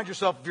can't find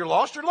yourself if you're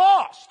lost.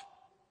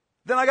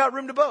 Then I got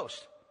room to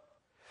boast.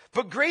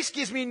 But grace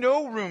gives me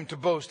no room to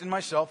boast in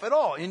myself at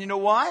all. And you know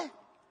why?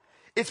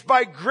 It's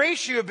by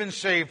grace you have been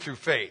saved through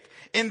faith.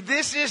 And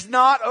this is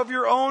not of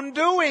your own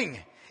doing.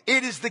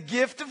 It is the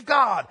gift of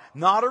God,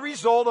 not a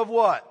result of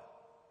what?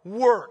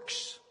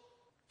 Works.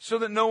 So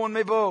that no one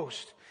may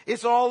boast.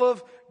 It's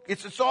all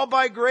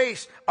by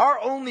grace. Our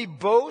only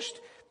boast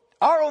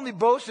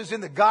is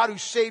in the God who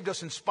saved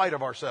us in spite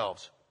of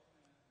ourselves.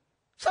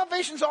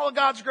 Salvation's all of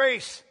God's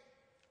grace.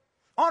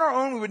 On our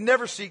own, we would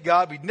never seek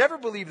God. We'd never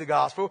believe the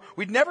gospel.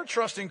 We'd never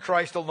trust in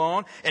Christ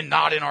alone and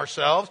not in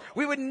ourselves.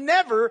 We would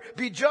never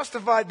be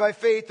justified by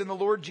faith in the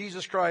Lord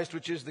Jesus Christ,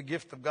 which is the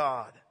gift of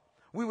God.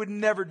 We would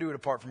never do it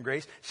apart from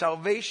grace.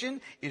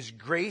 Salvation is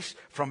grace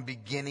from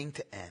beginning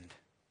to end.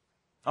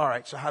 All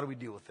right, so how do we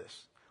deal with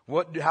this?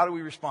 How do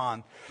we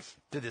respond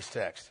to this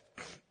text?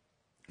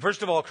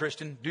 First of all,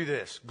 Christian, do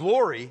this.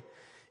 Glory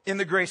in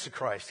the grace of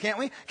Christ. Can't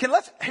we?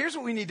 Here's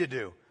what we need to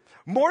do.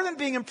 More than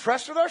being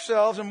impressed with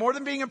ourselves and more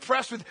than being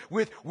impressed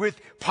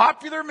with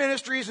popular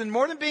ministries and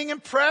more than being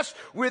impressed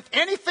with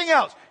anything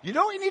else. You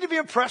know what you need to be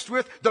impressed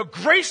with? The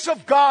grace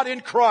of God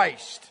in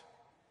Christ.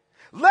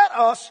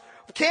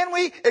 Can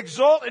we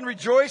exult and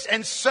rejoice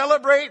and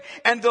celebrate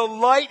and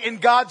delight in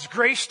God's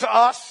grace to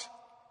us?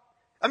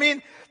 I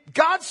mean,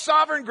 God's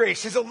sovereign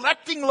grace, his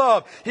electing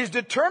love, his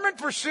determined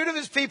pursuit of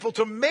his people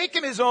to make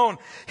him his own,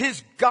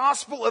 his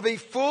gospel of a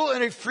full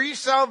and a free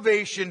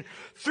salvation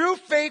through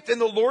faith in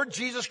the Lord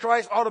Jesus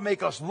Christ ought to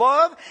make us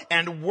love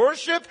and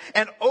worship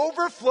and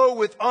overflow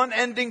with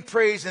unending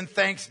praise and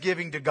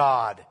thanksgiving to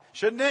God.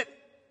 Shouldn't it?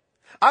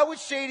 I would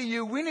say to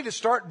you, we need to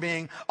start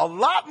being a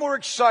lot more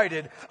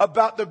excited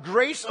about the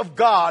grace of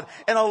God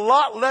and a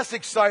lot less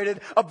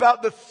excited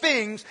about the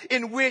things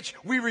in which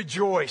we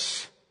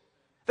rejoice.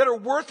 that are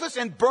worthless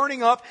and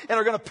burning up and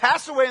are going to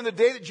pass away on the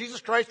day that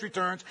Jesus Christ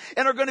returns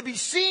and are going to be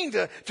seen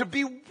to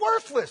be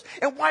worthless.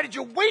 And why did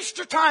you waste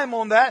your time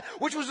on that,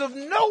 which was of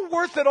no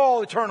worth at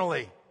all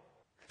eternally?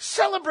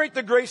 Celebrate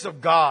the grace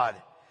of God.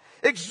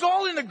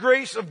 Exalt in the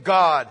grace of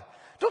God.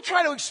 Don't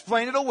try to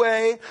explain it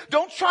away.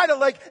 Don't try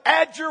to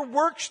add your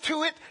works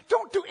to it.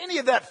 Don't do any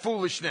of that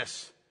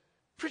foolishness.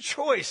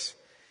 Rejoice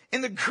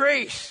in the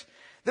grace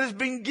that has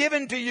been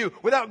given to you.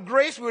 Without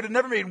grace, we would have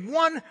never made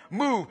one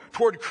move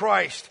toward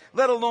Christ,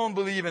 let alone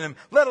believe in Him,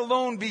 let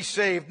alone be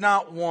saved,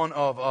 not one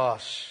of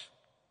us.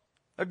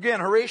 Again,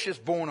 Horatius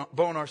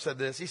Bonar said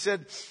this. He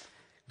said,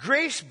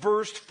 grace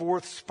burst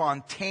forth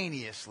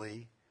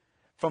spontaneously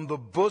from the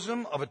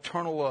bosom of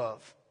eternal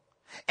love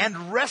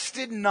and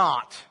rested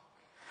not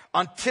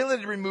until it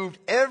had removed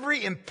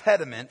every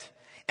impediment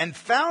and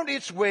found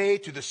its way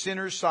to the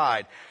sinner's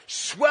side,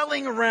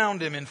 swelling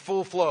around him in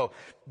full flow.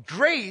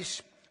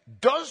 Grace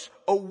does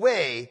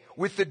away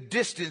with the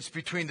distance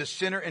between the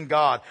sinner and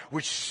God,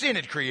 which sin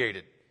had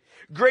created.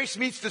 Grace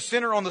meets the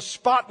sinner on the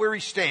spot where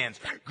he stands.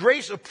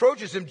 Grace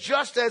approaches him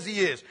just as he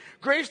is.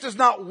 Grace does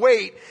not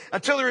wait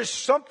until there is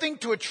something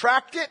to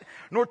attract it,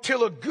 nor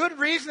till a good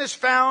reason is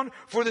found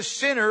for the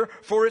sinner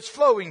for its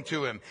flowing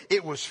to him.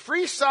 It was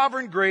free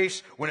sovereign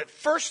grace when it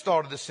first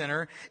thought of the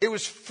sinner. It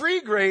was free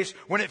grace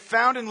when it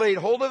found and laid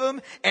hold of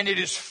him. And it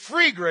is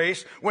free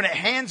grace when it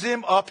hands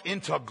him up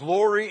into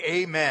glory.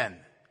 Amen.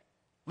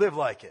 Live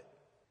like it.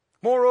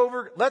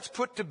 Moreover, let's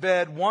put to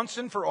bed once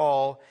and for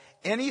all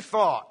any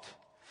thought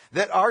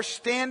that our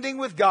standing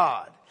with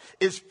God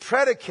is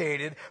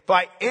predicated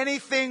by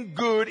anything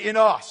good in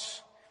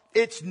us.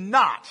 It's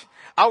not.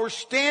 Our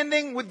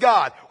standing with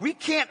God, we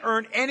can't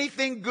earn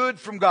anything good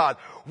from God.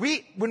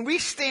 When we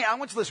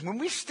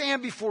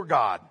stand before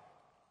God,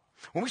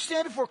 when we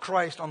stand before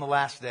Christ on the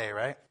last day,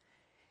 right?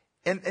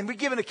 And we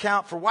give an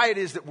account for why it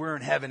is that we're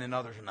in heaven and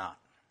others are not.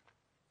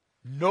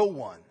 No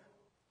one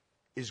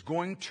is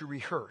going to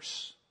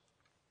rehearse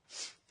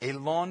a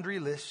laundry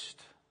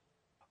list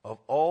of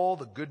all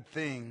the good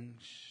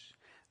things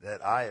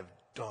that I have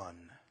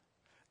done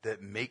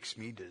that makes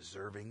me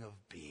deserving of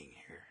being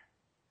here.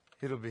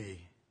 It'll be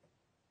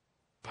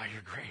by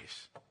your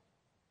grace,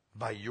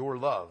 by your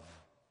love,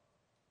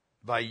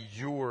 by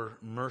your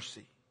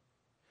mercy,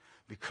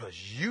 because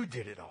you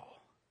did it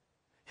all.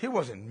 It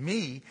wasn't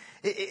me.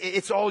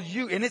 It's all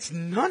you, and it's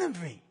none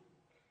of me.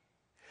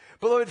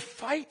 Beloved,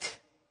 fight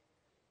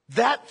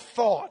that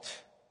thought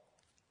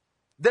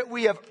that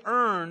we have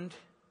earned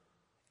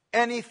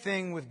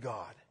anything with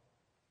God.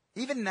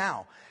 Even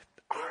now,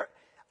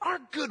 our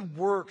good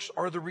works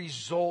are the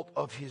result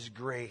of His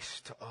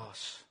grace to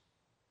us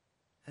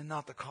and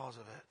not the cause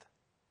of it.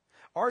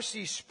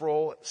 R.C.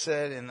 Sproul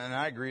said, and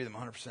I agree with him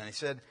 100%, he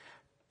said,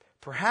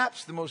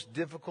 perhaps the most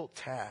difficult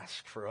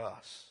task for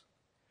us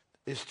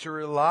is to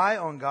rely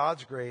on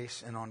God's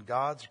grace and on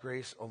God's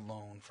grace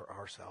alone for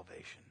our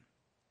salvation.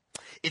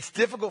 It's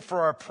difficult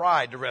for our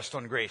pride to rest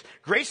on grace.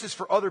 Grace is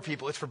for other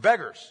people. It's for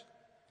beggars.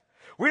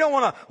 We don't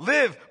want to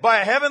live by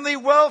a heavenly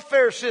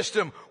welfare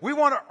system. We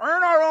want to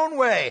earn our own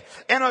way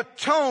and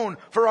atone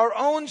for our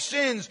own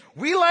sins.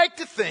 We like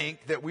to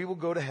think that we will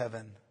go to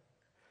heaven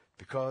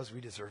because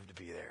we deserve to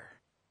be there.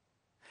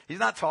 He's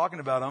not talking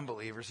about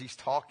unbelievers. He's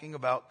talking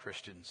about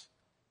Christians.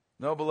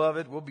 No,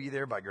 beloved, we'll be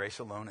there by grace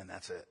alone, and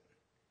that's it.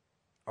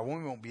 Or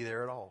we won't be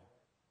there at all.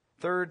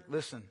 Third,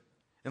 listen.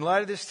 In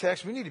light of this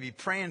text, we need to be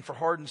praying for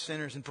hardened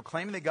sinners and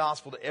proclaiming the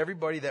gospel to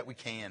everybody that we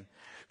can.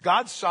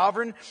 God's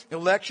sovereign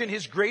election,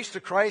 His grace to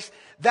Christ,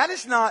 that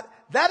is not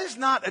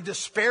a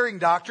despairing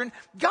doctrine.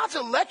 God's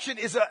election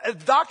is a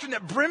doctrine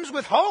that brims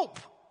with hope.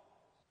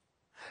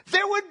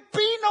 There would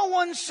be no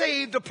one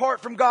saved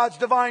apart from God's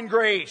divine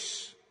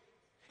grace,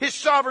 His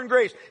sovereign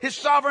grace, His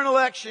sovereign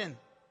election.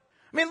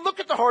 I mean, look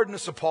at the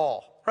hardness of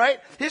Paul, right?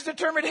 His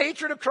determined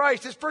hatred of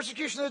Christ, his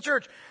persecution of the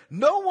church.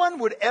 No one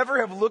would ever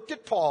have looked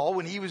at Paul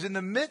when he was in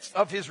the midst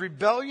of his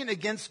rebellion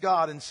against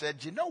God and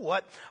said, you know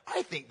what?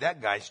 I think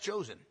that guy's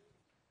chosen.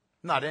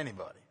 Not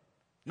anybody.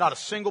 Not a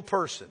single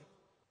person.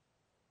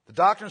 The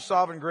doctrine of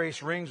sovereign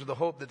grace rings with the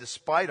hope that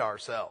despite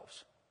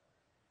ourselves,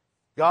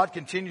 God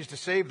continues to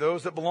save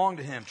those that belong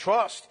to Him.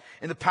 Trust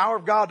in the power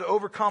of God to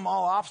overcome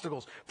all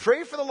obstacles.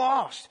 Pray for the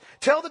lost.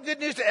 Tell the good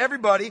news to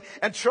everybody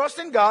and trust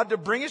in God to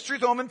bring His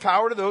truth home in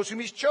power to those whom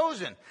He's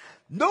chosen.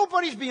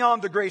 Nobody's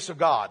beyond the grace of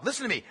God.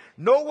 Listen to me.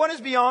 No one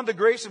is beyond the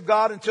grace of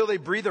God until they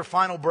breathe their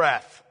final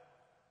breath.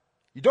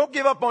 You don't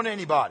give up on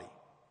anybody.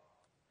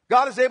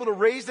 God is able to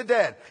raise the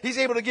dead. He's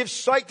able to give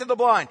sight to the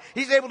blind.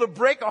 He's able to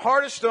break a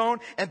heart of stone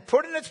and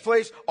put in its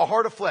place a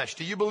heart of flesh.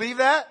 Do you believe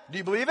that? Do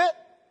you believe it?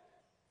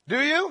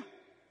 Do you?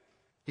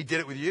 He did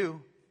it with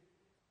you.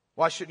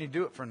 Why shouldn't He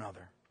do it for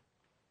another?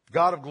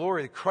 God of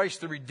glory,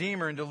 Christ the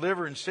Redeemer and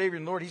Deliverer and Savior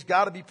and Lord, He's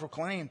got to be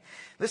proclaimed.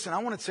 Listen,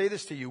 I want to say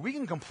this to you. We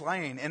can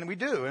complain, and we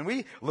do, and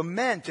we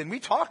lament, and we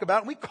talk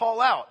about, and we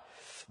call out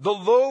the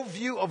low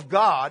view of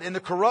God and the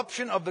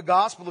corruption of the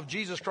gospel of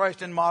Jesus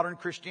Christ in modern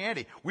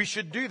Christianity. We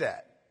should do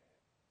that.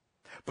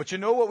 But you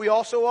know what we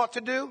also ought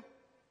to do?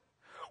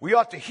 We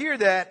ought to hear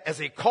that as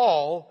a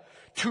call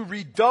to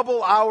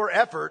redouble our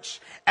efforts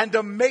and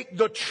to make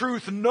the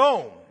truth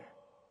known.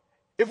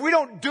 If we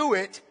don't do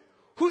it,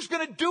 who's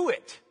going to do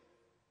it?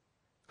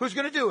 Who's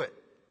going to do it?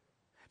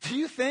 Do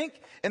you think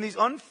in these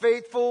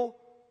unfaithful,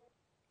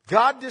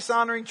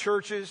 God-dishonoring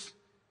churches,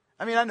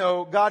 I mean, I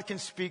know God can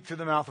speak through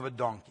the mouth of a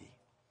donkey.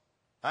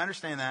 I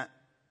understand that.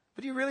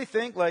 But do you really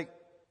think like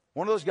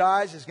one of those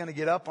guys is going to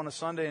get up on a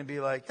Sunday and be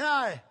like,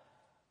 hi,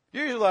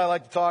 usually I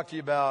like to talk to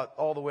you about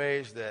all the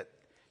ways that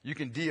you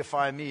can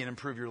deify me and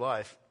improve your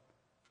life.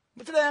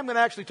 But today I'm going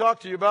to actually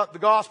talk to you about the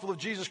gospel of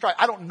Jesus Christ.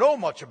 I don't know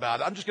much about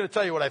it. I'm just going to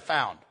tell you what I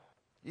found.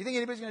 You think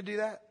anybody's going to do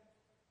that?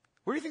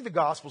 Where do you think the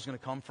gospel is going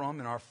to come from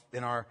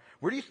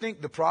where do you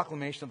think the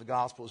proclamation of the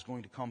gospel is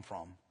going to come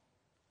from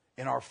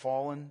in our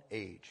fallen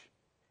age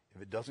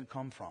if it doesn't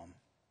come from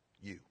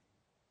you?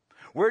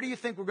 Where do you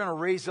think we're going to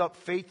raise up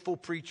faithful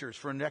preachers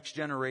for a next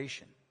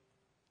generation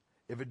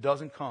if it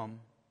doesn't come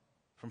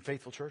from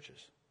faithful churches?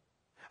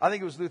 I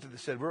think it was Luther that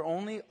said, we're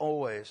only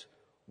always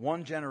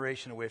one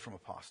generation away from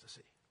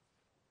apostasy.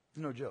 It's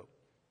no joke.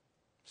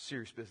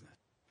 Serious business.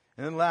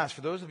 And then last,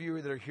 for those of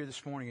you that are here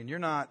this morning and you're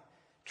not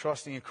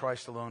trusting in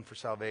Christ alone for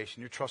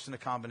salvation, you're trusting a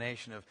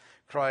combination of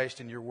Christ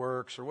and your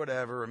works or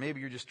whatever, or maybe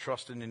you're just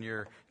trusting in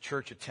your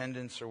church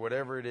attendance or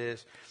whatever it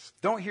is,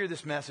 don't hear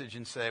this message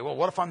and say, well,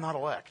 what if I'm not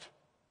elect?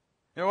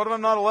 What if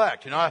I'm not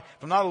elect? If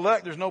I'm not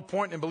elect, there's no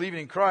point in believing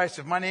in Christ.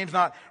 If my name's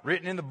not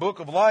written in the book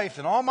of life,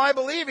 then all my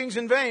believing's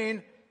in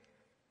vain.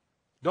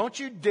 Don't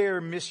you dare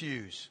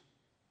misuse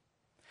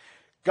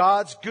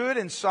God's good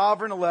and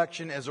sovereign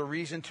election as a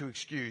reason to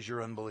excuse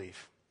your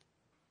unbelief.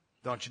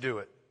 Don't you do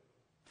it.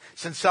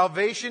 Since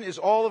salvation is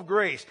all of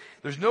grace,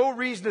 there's no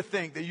reason to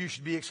think that you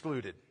should be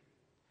excluded.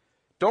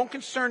 Don't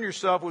concern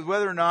yourself with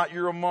whether or not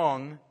you're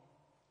among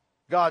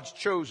God's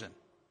chosen.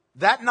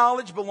 That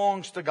knowledge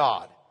belongs to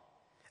God.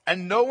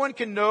 And no one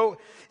can know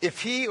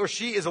if he or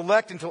she is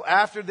elect until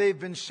after they've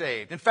been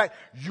saved. In fact,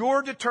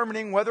 your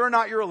determining whether or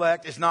not you're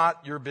elect is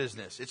not your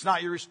business. It's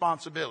not your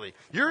responsibility.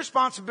 Your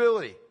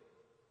responsibility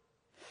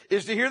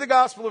is to hear the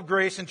gospel of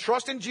grace and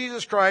trust in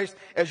Jesus Christ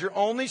as your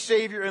only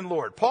Savior and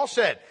Lord. Paul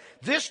said,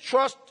 this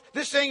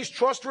saying is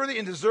trustworthy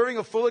and deserving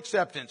of full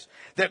acceptance,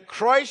 that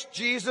Christ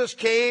Jesus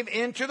came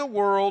into the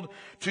world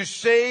to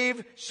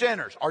save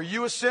sinners. Are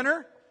you a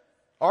sinner?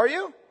 Are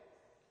you?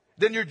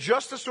 Then you're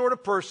just the sort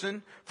of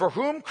person for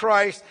whom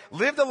Christ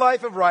lived a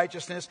life of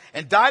righteousness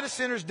and died a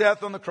sinner's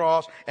death on the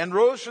cross and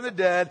rose from the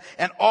dead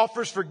and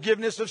offers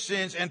forgiveness of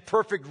sins and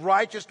perfect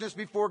righteousness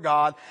before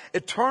God,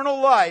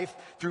 eternal life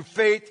through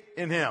faith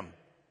in Him.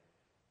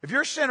 If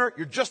you're a sinner,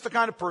 you're just the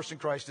kind of person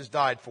Christ has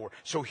died for.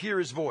 So hear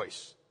His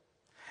voice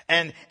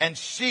and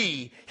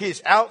see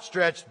His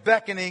outstretched,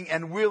 beckoning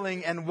and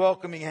willing and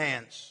welcoming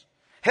hands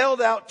held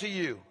out to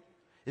you.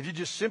 If you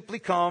just simply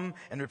come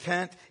and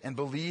repent and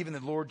believe in the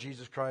Lord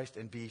Jesus Christ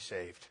and be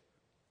saved.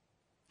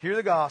 Hear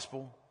the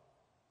gospel,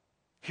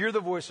 hear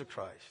the voice of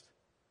Christ,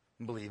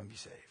 and believe and be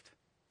saved.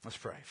 Let's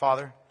pray.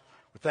 Father,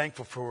 we're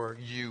thankful for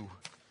you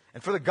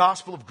and for the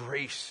gospel of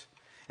grace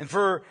and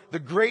for the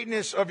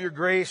greatness of your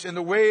grace and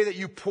the way that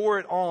you pour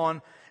it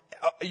on.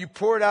 You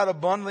pour it out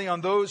abundantly on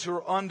those who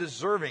are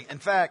undeserving. In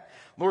fact,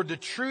 Lord, the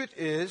truth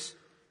is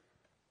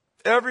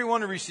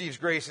everyone who receives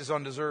grace is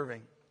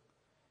undeserving.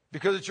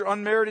 Because it's your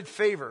unmerited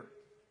favor.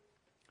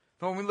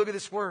 But when we look at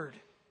this word,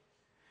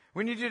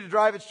 we need you to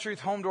drive its truth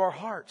home to our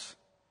hearts.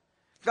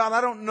 God,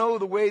 I don't know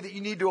the way that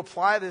you need to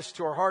apply this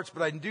to our hearts,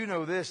 but I do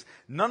know this.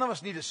 None of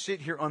us need to sit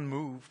here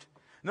unmoved.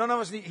 None of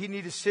us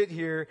need to sit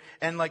here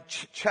and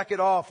check it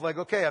off like,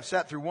 okay, I've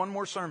sat through one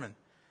more sermon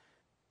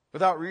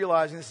without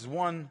realizing this is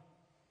one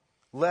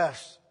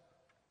less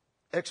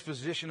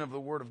exposition of the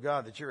Word of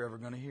God that you're ever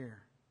going to hear.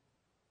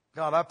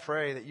 God, I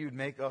pray that you would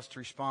make us to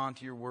respond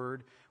to your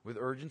word with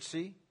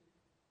urgency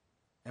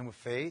and with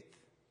faith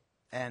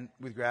and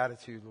with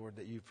gratitude, Lord,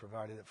 that you've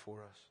provided it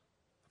for us.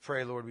 I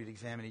pray, Lord, we'd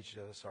examine each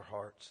of us, our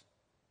hearts,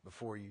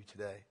 before you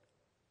today.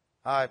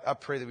 I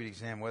pray that we'd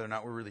examine whether or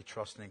not we're really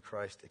trusting in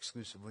Christ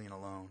exclusively and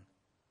alone.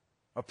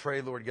 I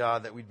pray, Lord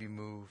God, that we'd be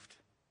moved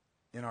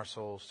in our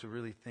souls to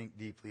really think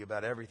deeply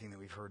about everything that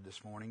we've heard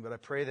this morning. But I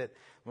pray that,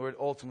 Lord,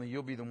 ultimately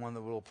you'll be the one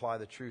that will apply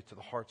the truth to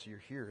the hearts of your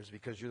hearers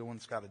because you're the one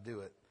that's got to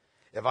do it.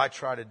 If I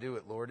try to do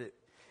it, Lord, it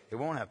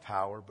won't have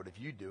power, but if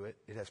you do it,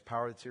 it has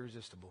power that's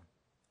irresistible.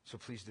 So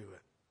please do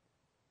it.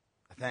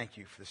 I thank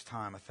you for this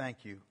time. I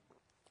thank you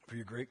for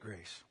your great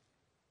grace.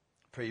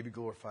 I pray you be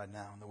glorified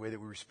now in the way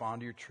that we respond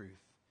to your truth.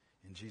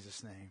 In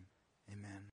Jesus' name, amen.